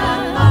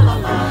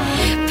laugh.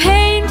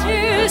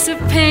 Painters of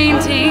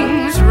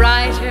paintings,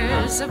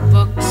 writers of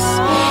books,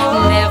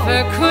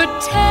 never could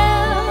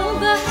tell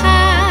the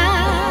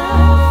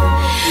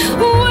half.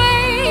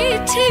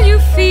 Wait till you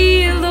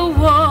feel the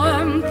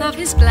warmth of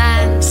his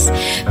glance,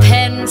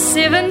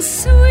 pensive and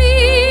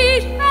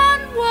sweet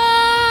and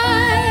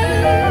wise.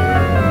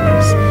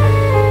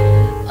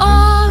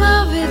 All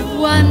of it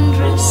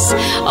wondrous,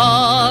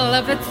 all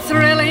of it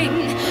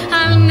thrilling.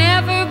 I'll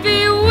never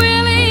be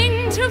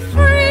willing to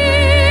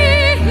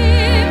free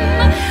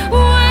him.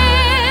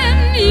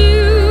 When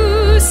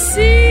you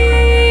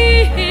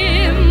see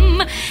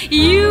him,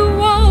 you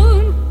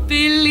won't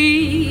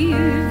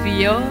believe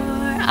your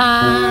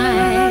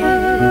eyes.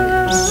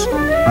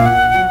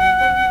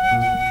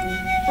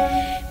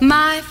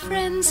 My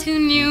friends who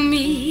knew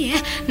me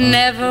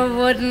never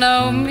would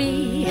know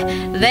me.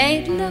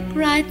 They'd look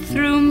right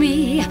through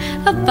me,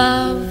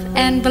 above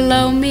and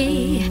below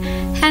me,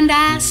 and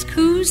ask,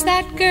 who's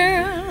that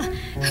girl?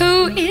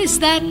 Who is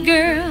that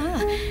girl?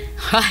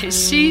 Why,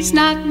 she's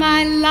not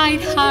my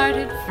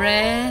light-hearted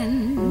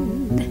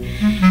friend.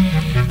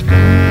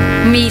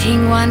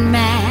 Meeting one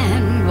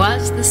man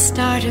was the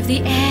start of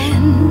the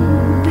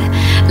end.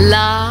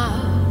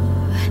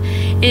 Love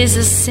is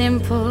a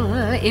simple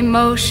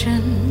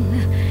emotion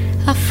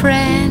a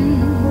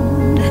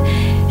friend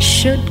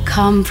should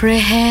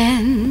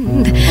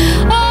comprehend.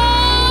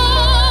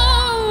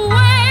 Oh,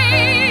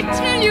 wait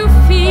till you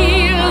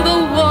feel the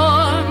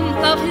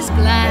warmth of his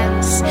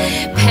glance,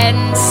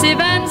 pensive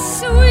and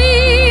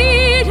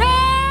sweet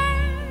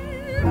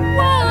and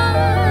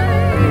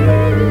wise.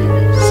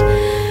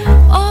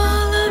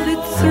 All of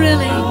it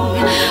thrilling,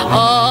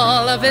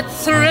 all of it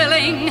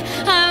thrilling.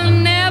 I'll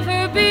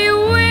never be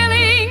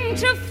willing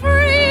to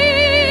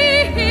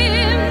free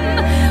him.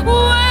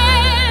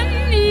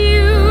 When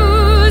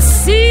you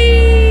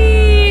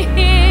see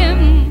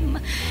him,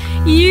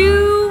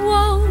 you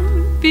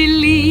won't believe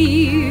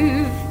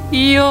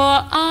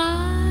your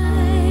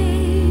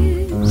eyes,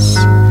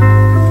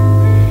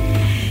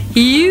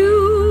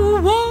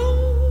 you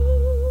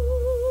won't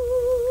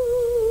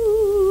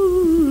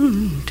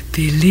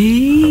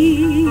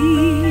believe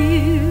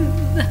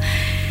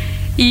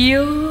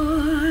your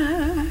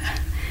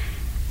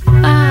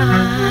eyes.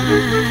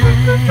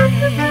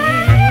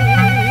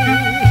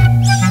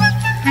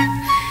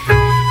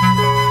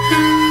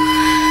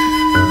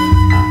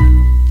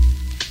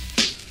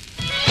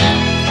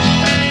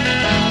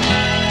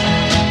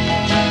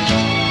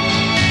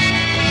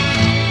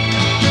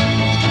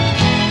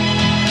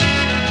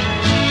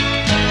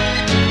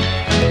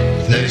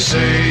 They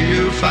say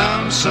you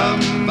found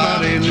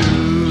somebody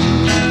new,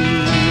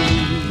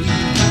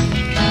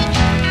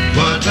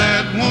 but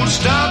that won't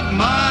stop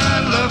my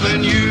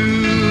loving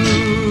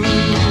you.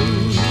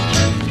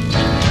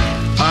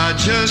 I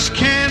just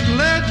can't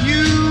let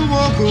you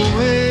walk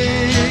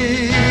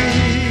away.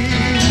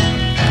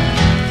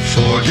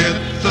 Forget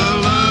the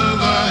love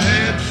I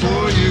had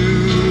for you.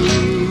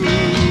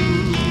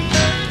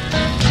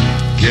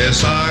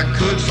 Guess I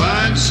could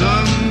find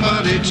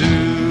somebody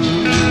too.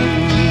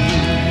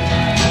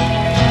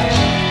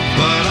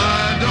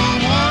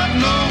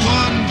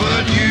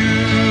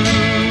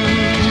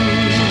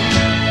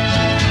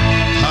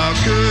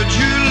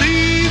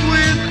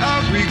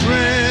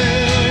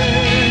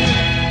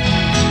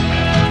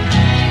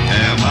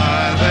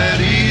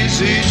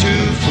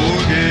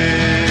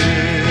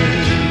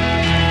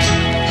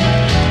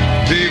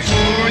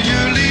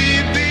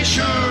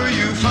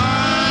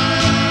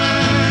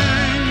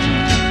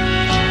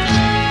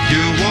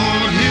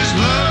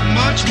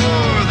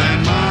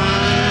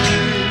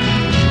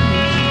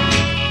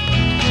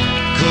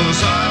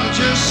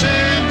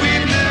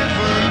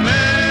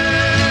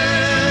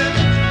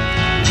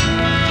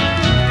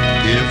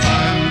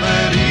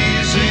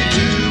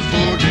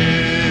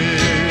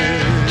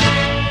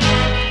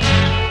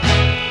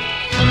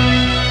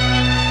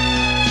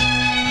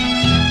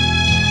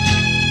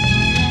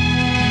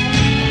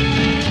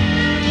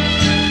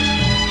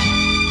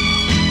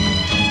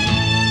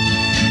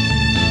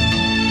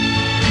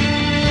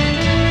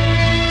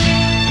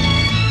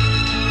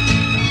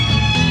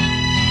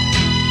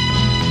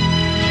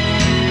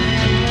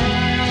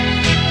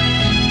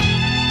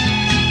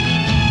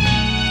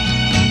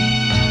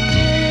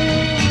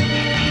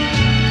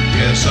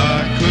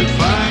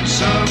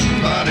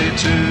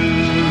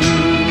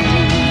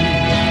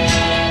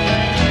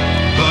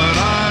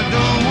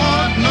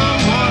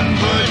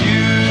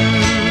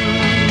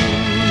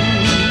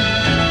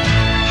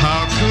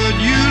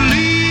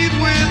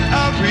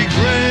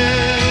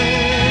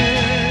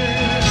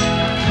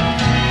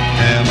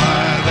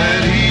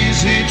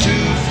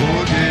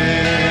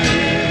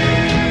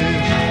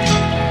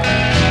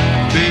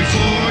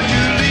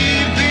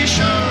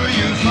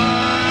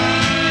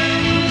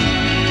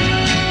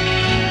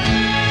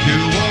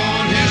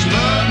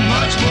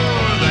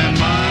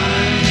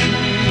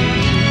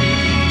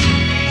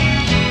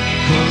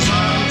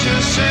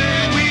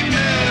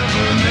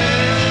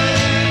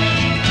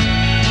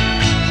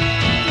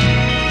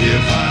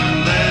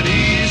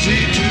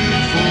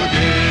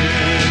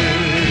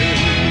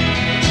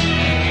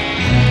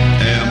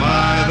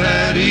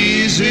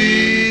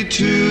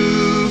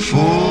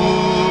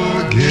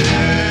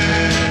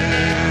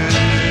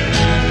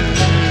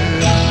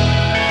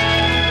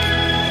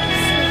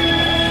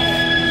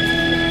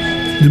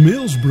 De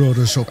Mills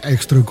Brothers op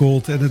Extra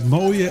Gold en het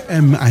mooie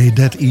Am I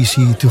That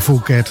Easy to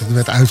Forget. Het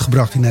werd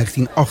uitgebracht in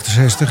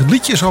 1968. Het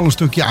liedje is al een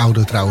stukje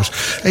ouder trouwens.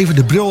 Even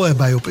de bril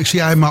erbij op. Ik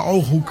zie uit mijn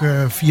ooghoek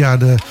via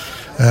de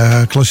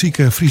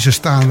klassieke Friese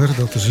staander.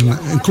 Dat is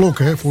een klok,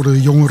 hè, voor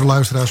de jongere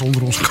luisteraars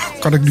onder ons.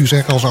 Kan ik nu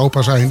zeggen als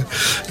opa zijn.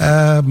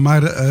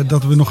 Maar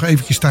dat we nog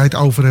eventjes tijd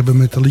over hebben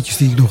met de liedjes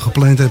die ik nog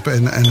gepland heb.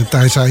 En de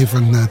tijd zei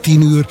van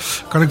 10 uur.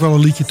 Kan ik wel een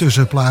liedje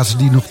tussen plaatsen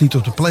die nog niet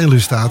op de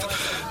playlist staat.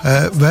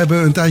 We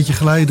hebben een tijdje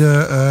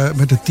geleden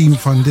met het team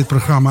van dit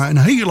programma een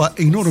hele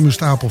enorme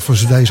stapel van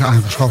cd's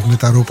aangeschaft. Met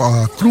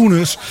daarop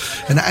Crooners.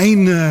 En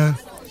één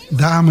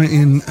dame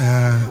in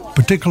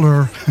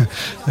particular,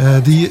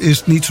 die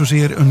is niet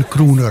zozeer een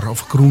crooner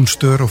of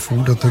croonster of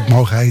hoe dat ook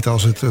mogen heten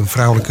als het een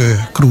vrouwelijke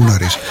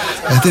crooner is.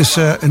 Het is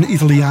een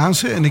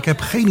Italiaanse en ik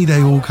heb geen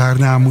idee hoe ik haar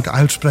naam moet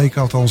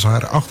uitspreken, althans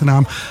haar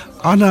achternaam.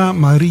 Anna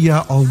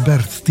Maria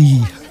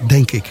Alberti,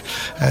 denk ik.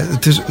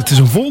 Het is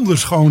een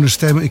wonderschone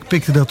stem. Ik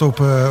pikte dat op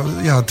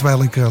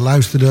terwijl ik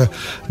luisterde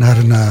naar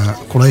een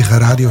collega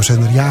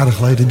radiozender jaren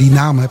geleden. Die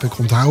naam heb ik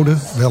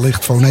onthouden,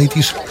 wellicht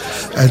fonetisch.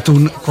 En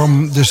toen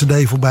kwam de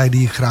cd voorbij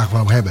die ik graag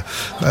wou hebben.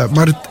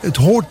 Maar het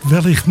hoort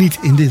wellicht niet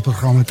in dit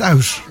programma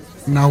thuis.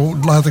 Nou,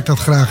 laat ik dat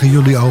graag aan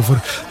jullie over.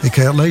 Ik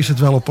lees het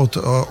wel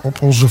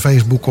op onze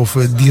Facebook of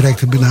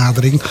directe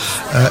benadering.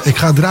 Ik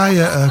ga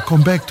draaien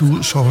Come Back to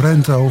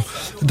Sorrento.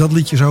 Dat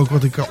liedje is ook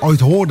wat ik ooit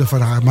hoorde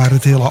van haar. Maar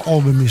het hele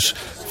album is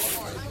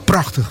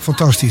prachtig,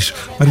 fantastisch.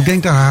 Maar ik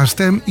denk dat haar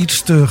stem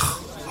iets te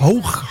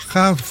hoog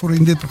gaat voor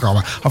in dit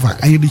programma. Enfin,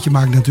 en je liedje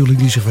maakt natuurlijk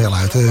niet zoveel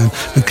uit.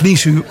 Een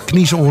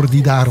kniezoor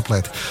die daarop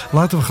let.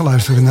 Laten we gaan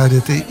luisteren naar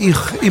dit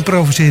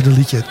geïmproviseerde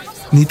liedje.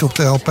 Niet op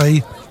de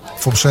LP.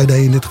 Of op cd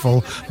in dit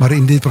geval, maar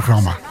in dit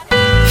programma.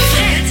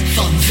 Fred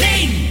van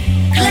Veen,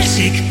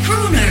 Classic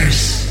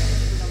Crooners.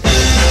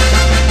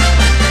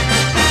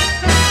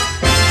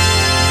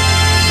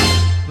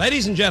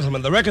 Ladies and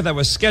gentlemen, the record that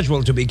was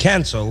scheduled to be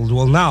cancelled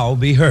will now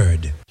be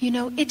heard. You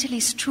know,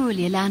 Italy's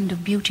truly a land of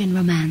beauty and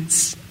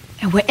romance.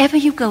 And wherever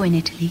you go in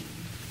Italy,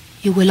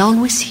 you will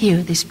always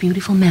hear this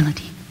beautiful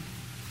melody.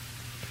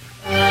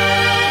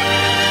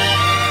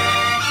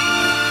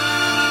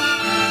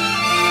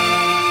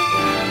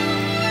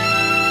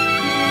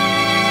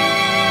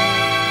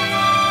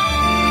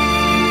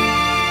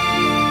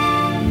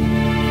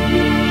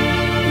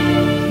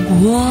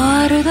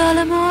 Guarda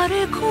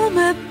l'amore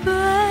com'è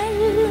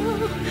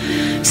bello,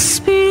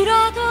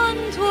 spira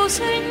tanto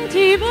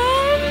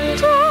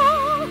sentimento,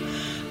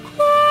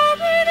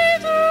 come di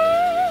tu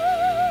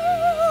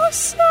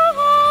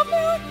stavo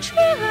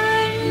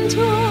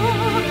accento,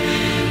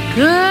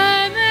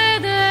 che me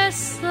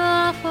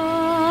desta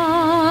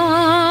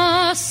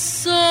fa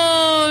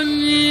sognare.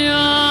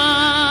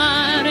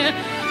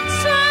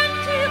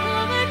 Senti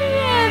come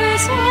lieve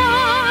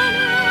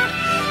sana,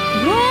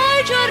 noi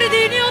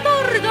giardini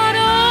odor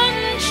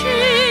d'aranci,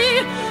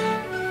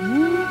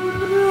 un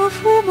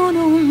profumo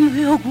non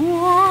vi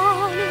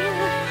uguale,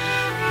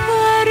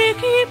 per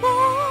chi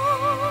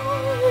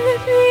palpita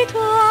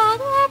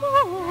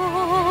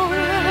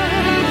d'amore.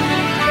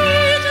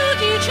 E tu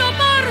dici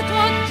amarto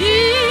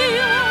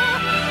addio,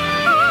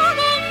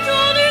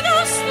 lontani da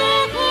sto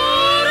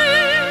cuore,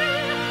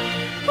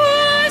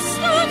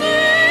 questa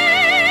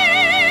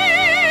terra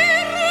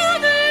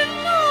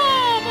dell'amore.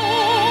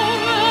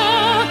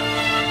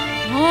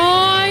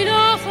 Hai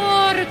la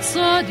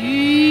forza di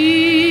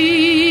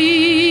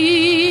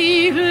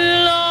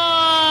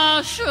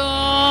lasciare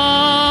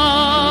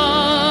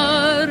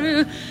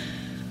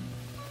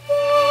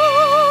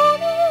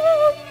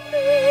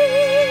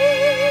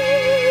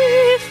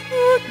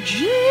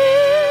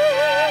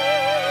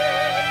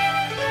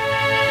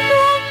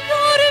non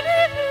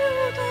darmi più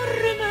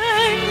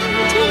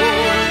tormento,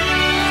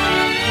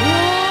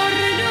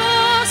 torna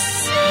a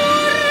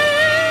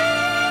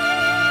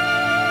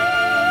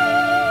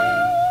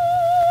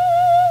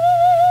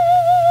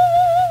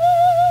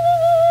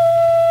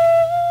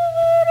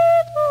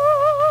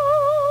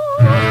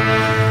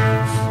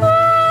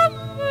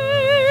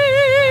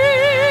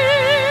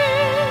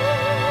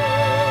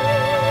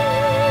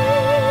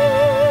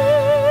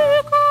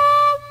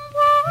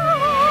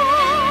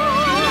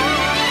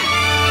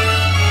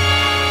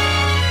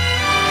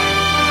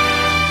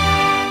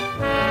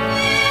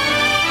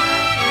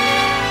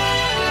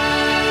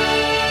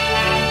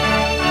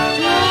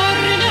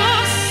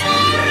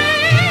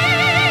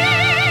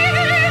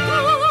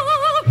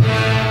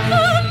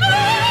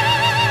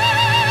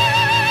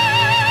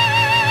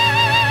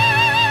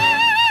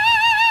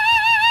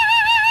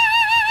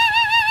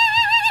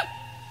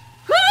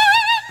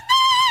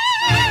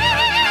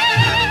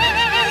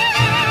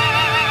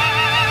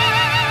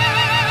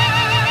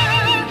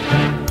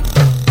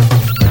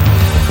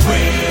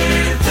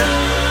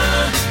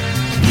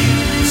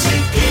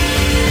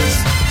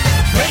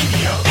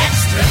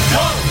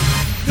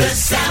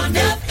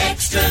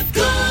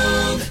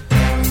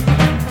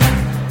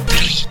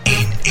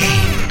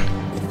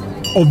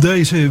Op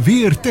deze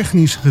weer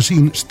technisch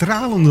gezien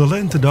stralende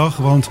lentedag,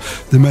 want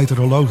de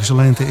meteorologische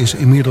lente is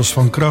inmiddels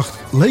van kracht,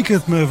 leek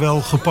het me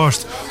wel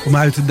gepast om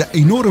uit de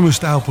enorme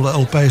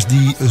stapel LP's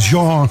die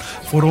Jean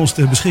voor ons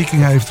ter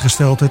beschikking heeft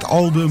gesteld het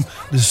album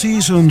The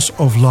Seasons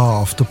of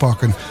Love te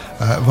pakken,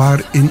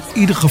 waar in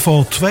ieder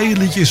geval 2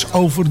 liedjes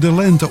over de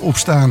lente op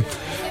staan.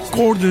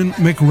 Gordon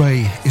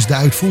MacRae is de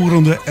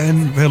uitvoerende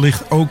en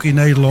wellicht ook in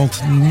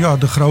Nederland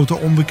de grote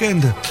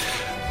onbekende.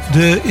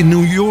 De in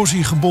New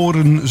Jersey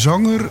geboren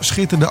zanger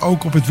schitterde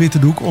ook op het witte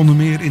doek, onder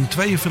meer in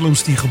 2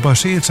 films die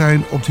gebaseerd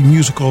zijn op de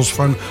musicals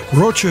van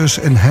Rodgers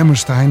en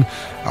Hammerstein,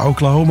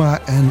 Oklahoma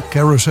en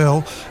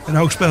Carousel. En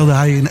ook speelde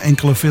hij in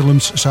enkele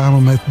films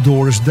samen met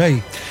Doris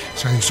Day.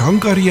 Zijn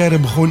zangcarrière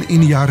begon in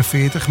de jaren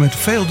 40 met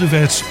veel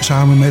duets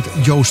samen met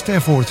Joe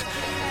Stafford.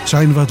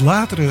 Zijn wat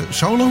latere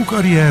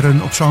solo-carrière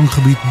op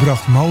zanggebied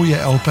bracht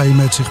mooie LP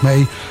met zich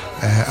mee.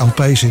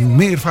 LP's in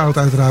meervoud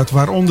uiteraard,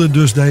 waaronder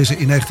dus deze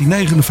in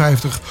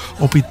 1959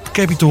 op het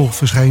Capitol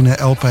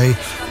verschenen LP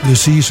The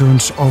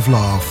Seasons of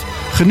Love.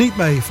 Geniet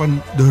mee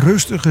van de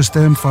rustige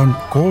stem van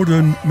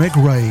Gordon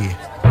MacRae.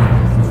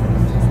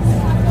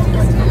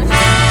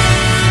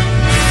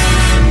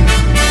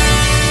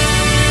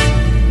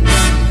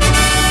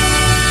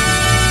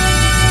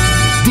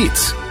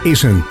 Dit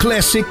is een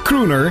classic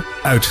crooner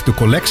uit de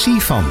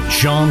collectie van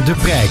Jean de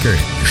Prijker.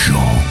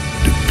 Jean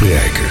de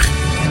Prijker.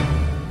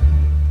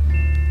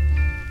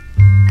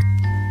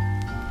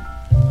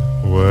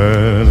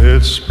 When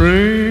it's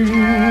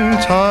springtime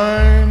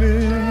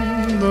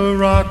in the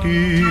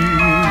Rockies,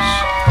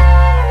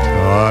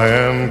 I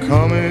am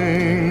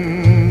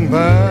coming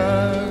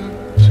back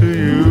to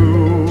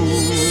you,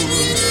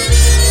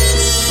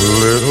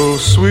 little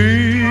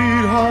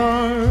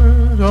sweetheart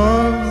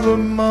of the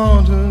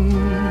mountains,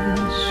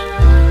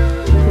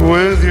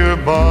 with your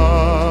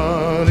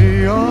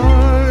bonny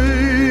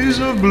eyes days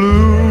of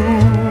blue.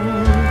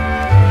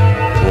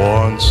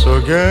 Once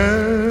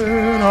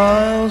again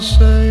I'll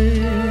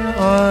say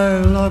I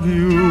love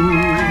you,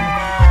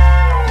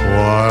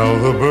 while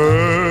the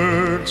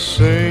birds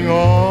sing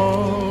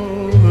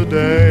all the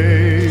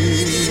day.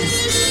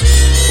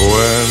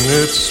 When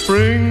it's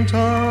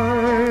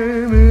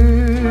springtime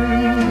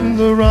in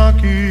the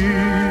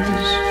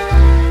Rockies,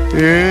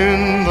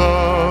 in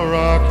the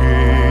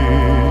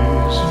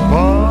Rockies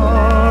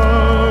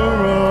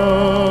far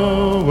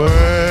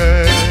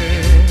away.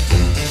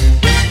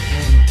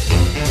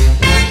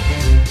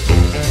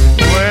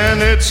 When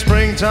it's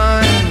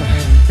springtime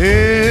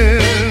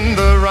in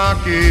the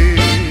Rockies,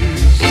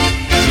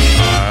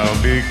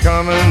 I'll be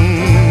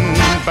coming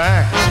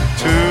back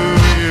to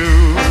you,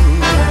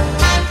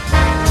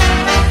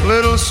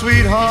 little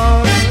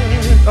sweetheart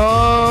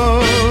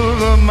of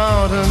the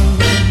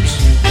mountains,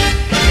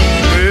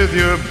 with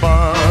your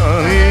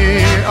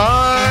bonny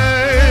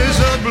eyes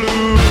of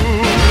blue.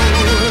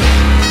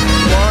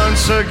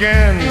 Once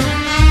again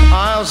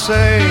I'll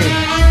say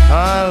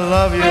I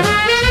love you,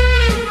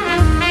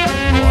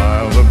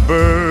 while the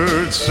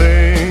birds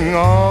sing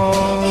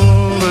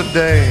all the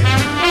day.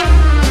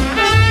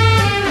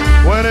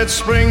 When it's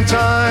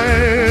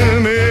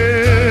springtime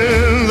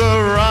in the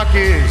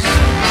Rockies,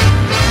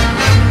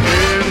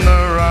 in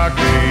the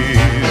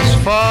Rockies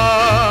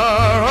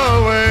far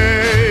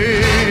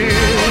away,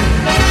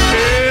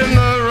 in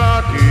the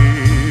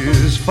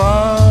Rockies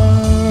far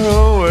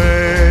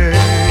away,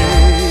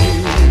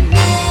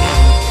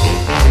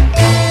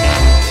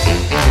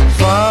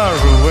 far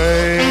away.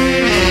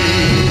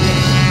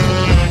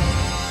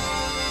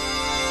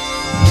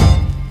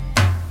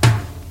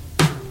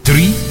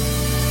 Drie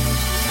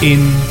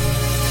in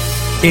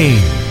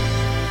één.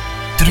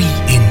 3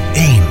 in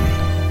 1.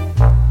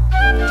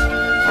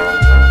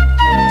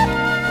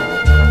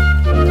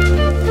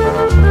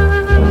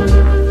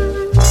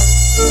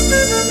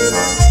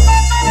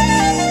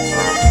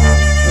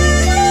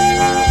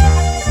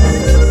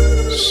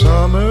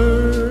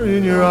 Summer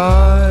in your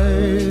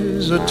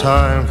eyes, a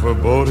time for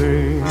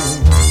boating.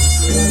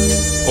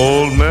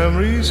 Old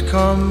memories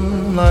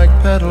come like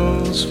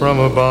petals from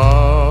a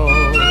bough.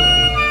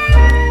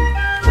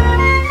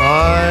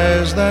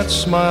 Eyes that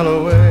smile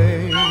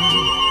away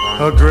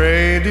a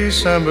gray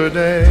December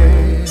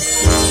day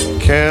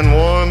can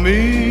warm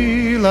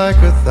me like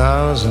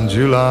 1,000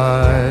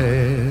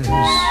 Julys.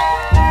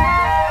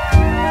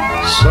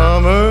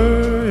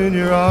 Summer in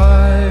your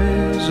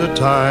eyes, a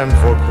time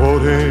for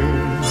quoting.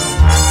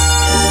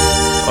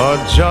 A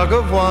jug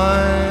of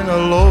wine, a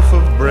loaf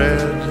of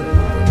bread,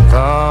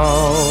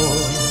 thou.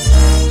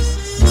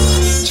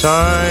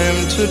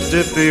 Time to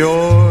dip the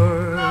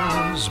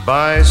oars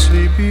by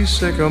sleepy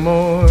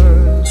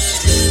sycamores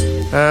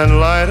and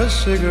light a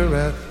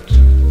cigarette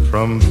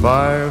from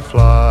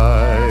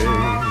fireflies.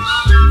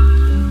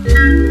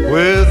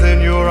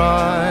 Within your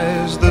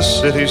eyes the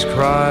city's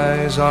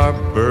cries are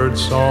bird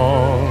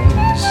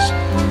songs.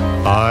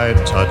 I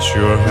touch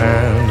your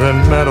hand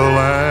and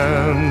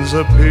meadowlands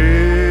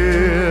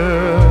appear.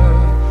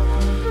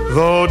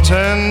 Though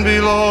 10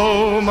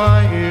 below,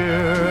 my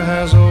ear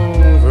has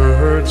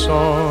overheard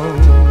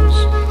songs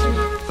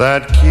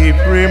that keep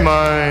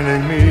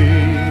reminding me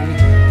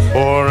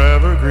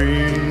forever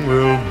green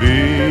will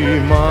be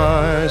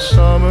my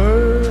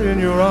summer in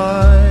your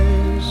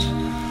eyes.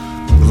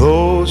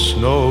 Though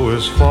snow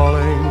is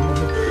falling,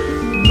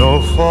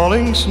 no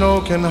falling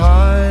snow can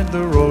hide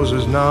the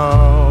roses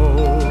now.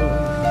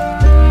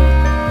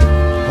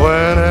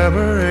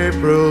 Whenever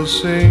April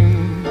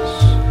sings,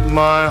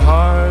 my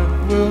heart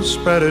will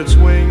spread its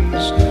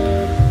wings,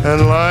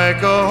 and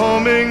like a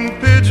homing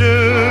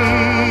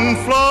pigeon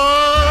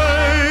flies,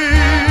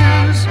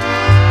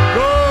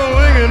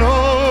 going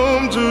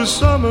home to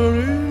summer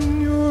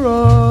in your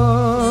eyes.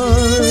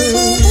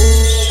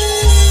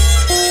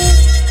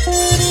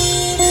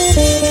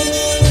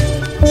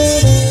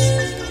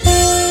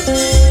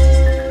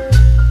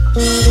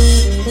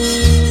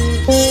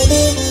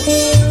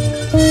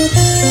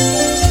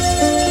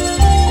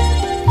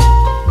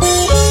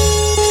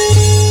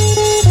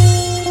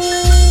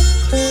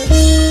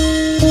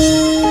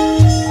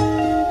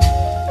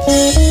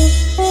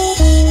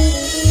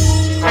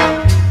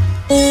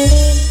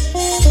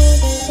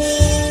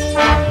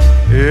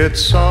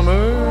 It's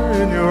summer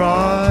in your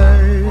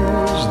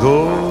eyes,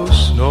 though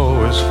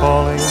snow is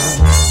falling.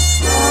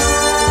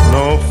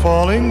 No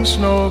falling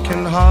snow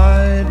can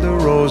hide the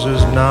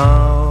roses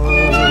now.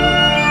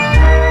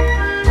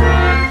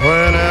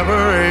 Whenever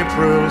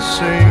April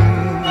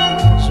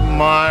sings,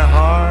 my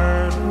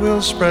heart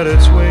will spread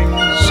its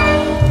wings,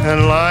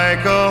 and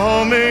like a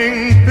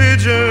homing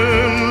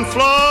pigeon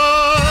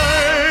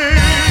flies,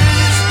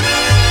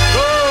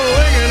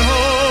 going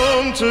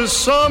home to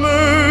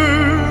summer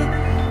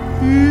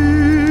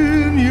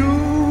in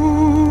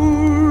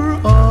your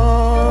eyes.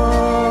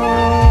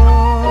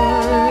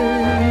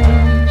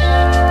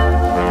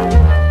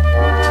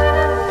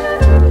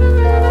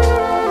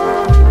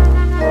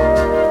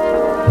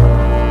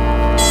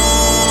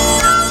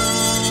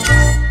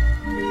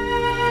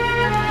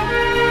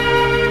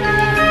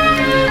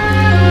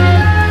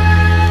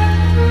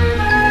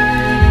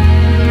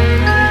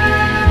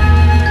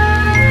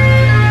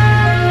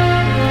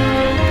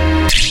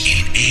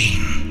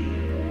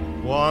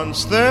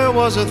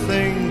 a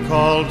thing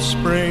called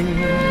spring,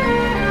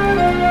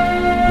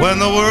 when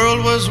the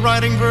world was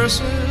writing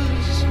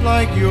verses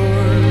like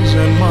yours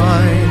and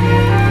mine.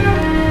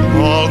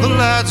 All the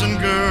lads and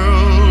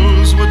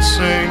girls would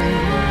sing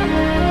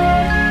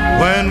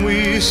when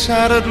we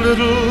sat at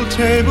little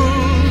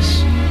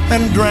tables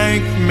and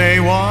drank May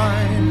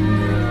wine.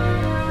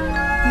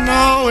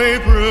 Now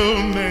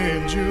April, May,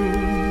 and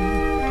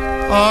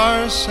June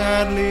are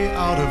sadly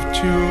out of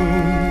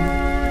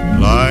tune.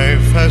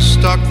 Life has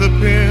stuck the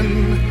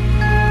pin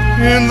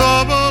in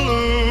the balloon.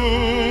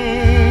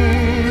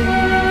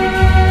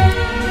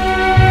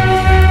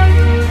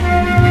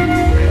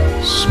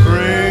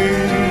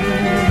 Spring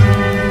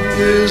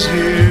is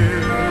here.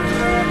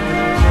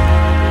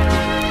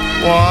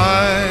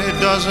 Why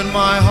doesn't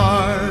my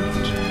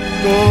heart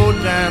go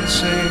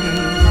dancing?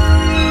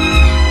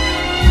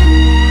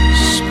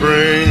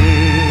 Spring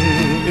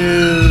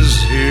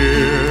is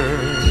here.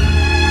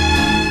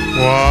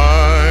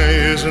 Why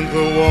isn't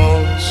the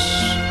waltz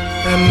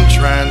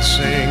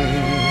entrancing?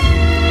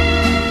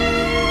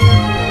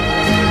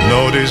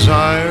 No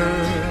desire,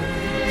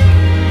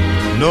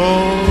 no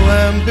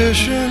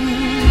ambition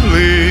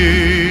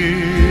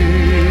leads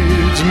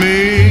me.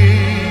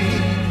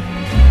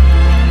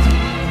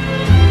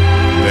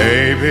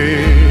 Maybe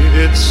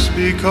it's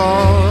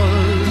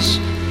because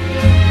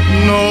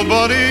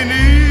nobody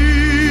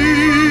needs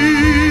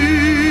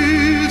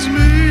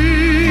me.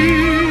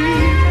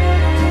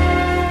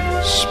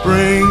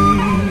 Spring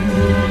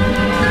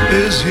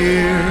is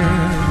here.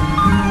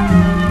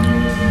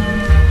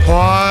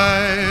 Why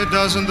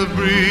doesn't the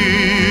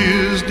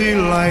breeze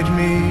delight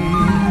me?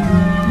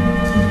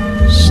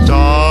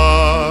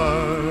 Stars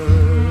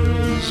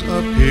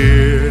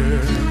appear.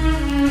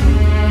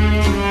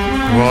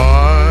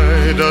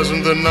 Why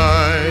doesn't the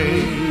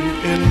night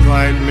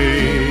invite me?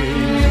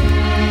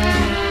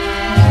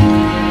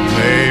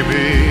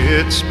 Maybe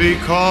it's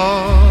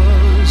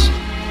because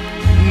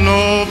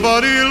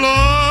nobody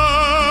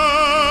loves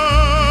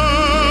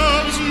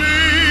me.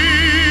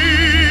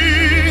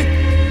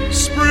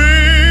 Spring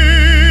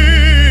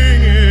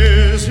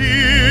is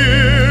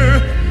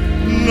here.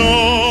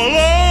 No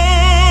love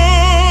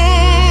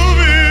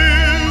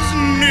is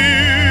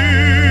near.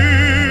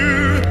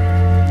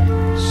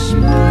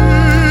 Spring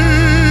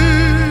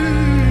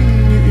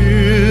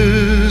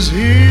is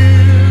here.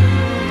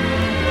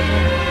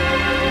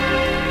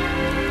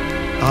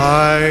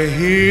 I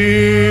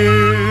hear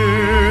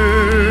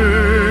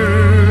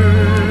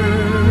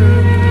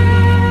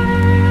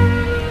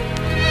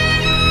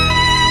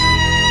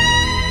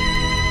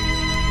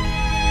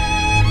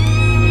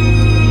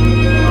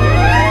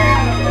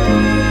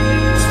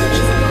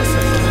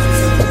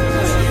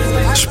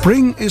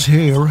Spring is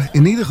here.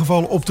 In ieder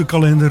geval op de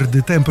kalender.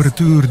 De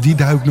temperatuur die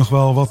duikt nog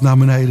wel wat naar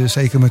beneden.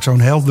 Zeker met zo'n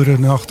heldere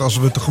nacht als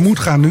we tegemoet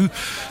gaan nu.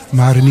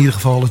 Maar in ieder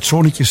geval het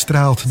zonnetje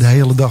straalt de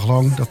hele dag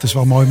lang. Dat is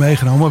wel mooi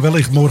meegenomen.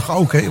 Wellicht morgen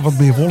ook, hè? Wat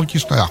meer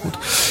wolkjes. Nou ja, goed.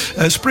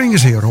 Spring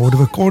is here hoorden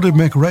we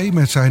MacRae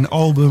met zijn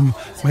album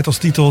met als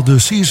titel The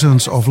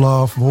Seasons of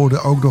Love. We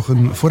hoorden ook nog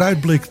een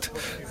vooruitblik.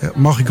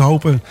 Mag ik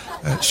hopen.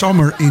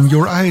 Summer in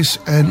Your Eyes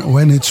en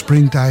When It's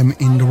Springtime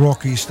in the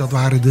Rockies. Dat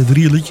waren de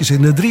 3 liedjes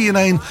in de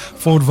 3-in-1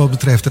 voor wat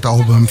betreft het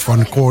album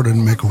van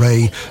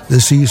MacRae, The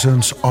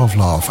Seasons of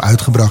Love.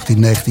 Uitgebracht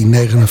in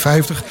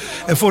 1959.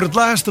 En voor het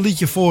laatste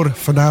liedje voor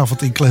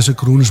vanavond in Classic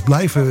Crooners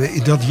blijven we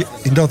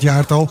in dat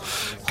jaartal.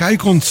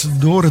 Kijkend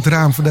door het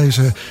raam van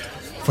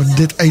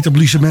dit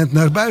etablissement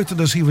naar buiten,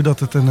 dan zien we dat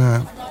het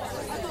een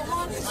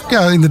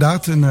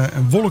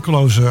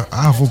wolkeloze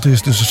avond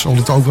is. Dus het zal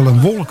het ook wel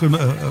een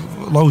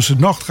wolkeloze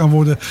nacht gaan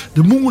worden.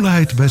 De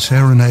Moonlight bij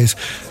Serenade.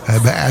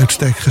 Bij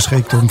uitstek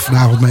geschikt om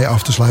vanavond mee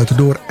af te sluiten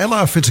door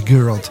Ella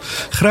Fitzgerald.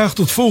 Graag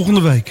tot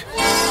volgende week.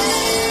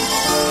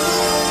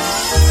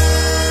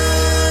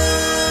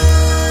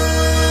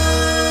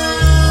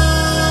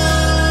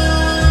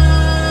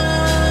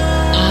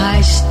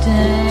 I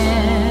stand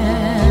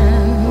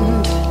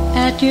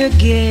at your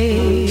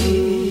gate,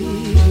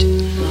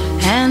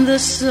 and the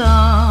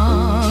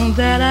song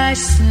that I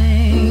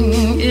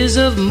sing is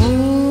of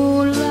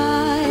moonlight.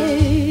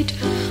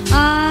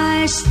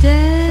 I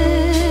stand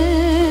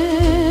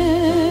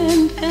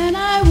and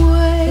I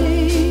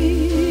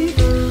wait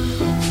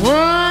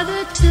for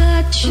the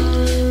touch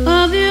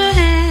of your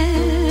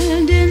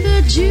hand in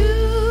the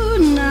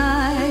June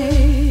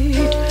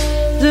night.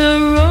 The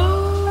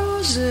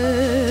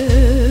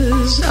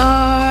roses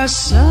are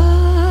sighing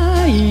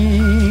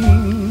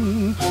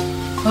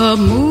a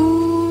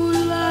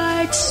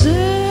moonlight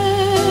serenade.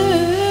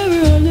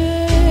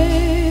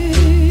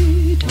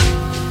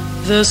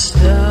 The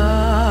stars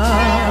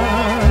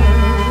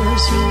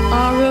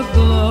are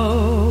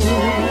aglow,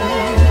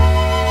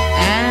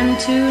 and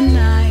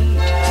tonight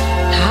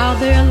how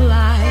their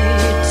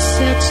light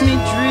sets me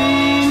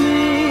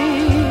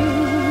dreaming.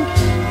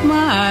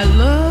 My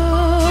love,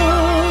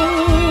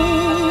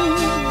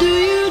 do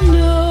you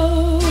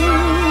know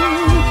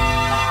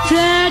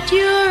that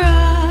your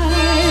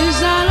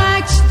eyes are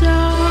like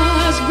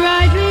stars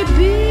brightly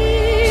beaming?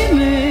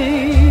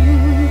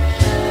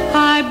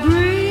 I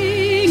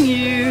bring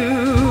you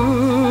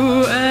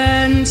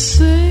and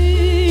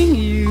sing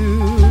you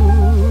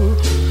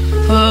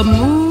a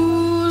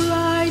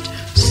moonlight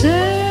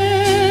serenade.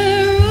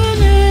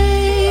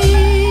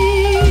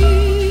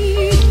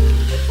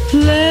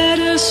 Let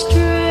us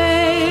stray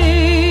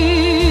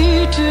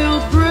till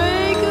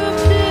break of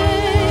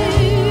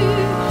day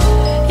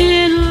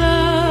in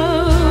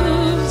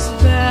love's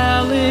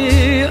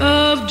valley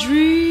of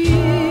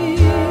dreams.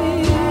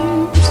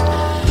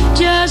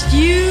 Just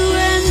you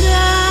and I,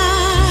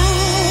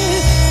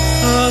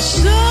 a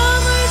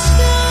summer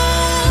sky,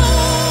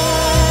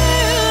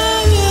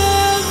 a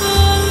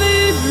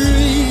heavenly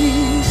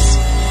breeze,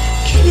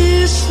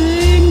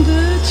 kissing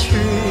the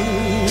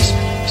trees.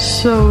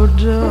 So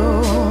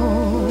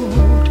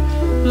don't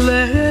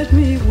let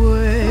me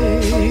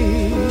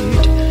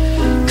wait.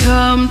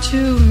 Come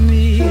to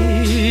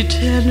me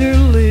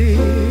tenderly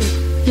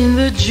in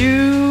the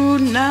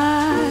June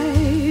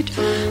night.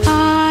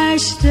 I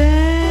stand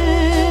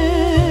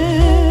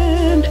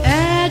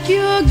at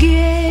your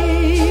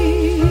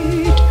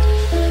gate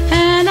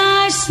and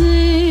I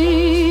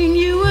sing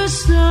you a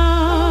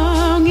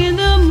song in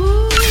the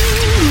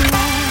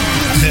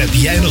moonlight. Heb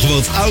jij nog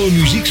wat oude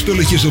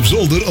muziekspulletjes op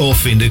zolder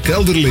of in de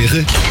kelder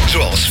liggen?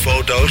 Zoals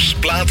foto's,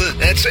 platen,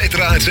 etc.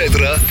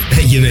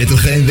 En je weet er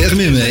geen weg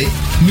meer mee?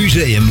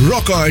 Museum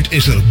Rock Art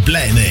is er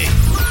blij mee.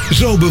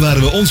 Zo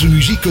bewaren we onze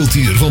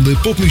muziekcultuur van de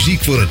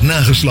popmuziek voor het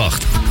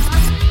nageslacht.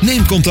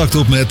 Neem contact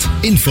op met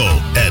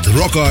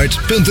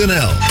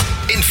info@rockart.nl.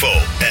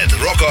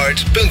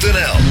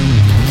 info@rockart.nl.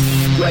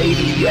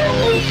 Radio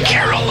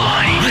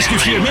Caroline.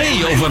 Discussieer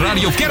mee over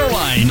Radio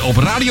Caroline op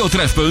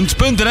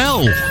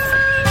radiotrefpunt.nl.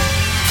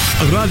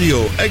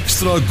 Radio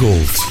Extra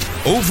Gold.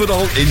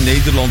 Overal in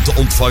Nederland te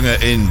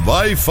ontvangen in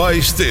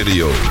wifi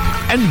stereo.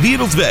 En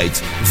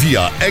wereldwijd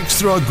via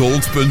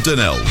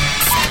extragold.nl.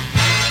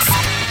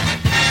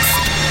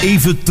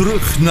 Even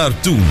terug naar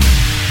toen.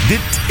 Dit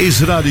is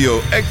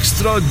Radio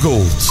Extra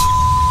Gold.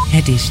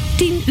 Het is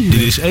 10 uur.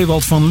 Dit is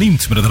Ewald van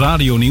Liemt met het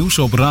radionieuws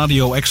op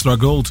Radio Extra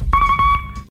Gold.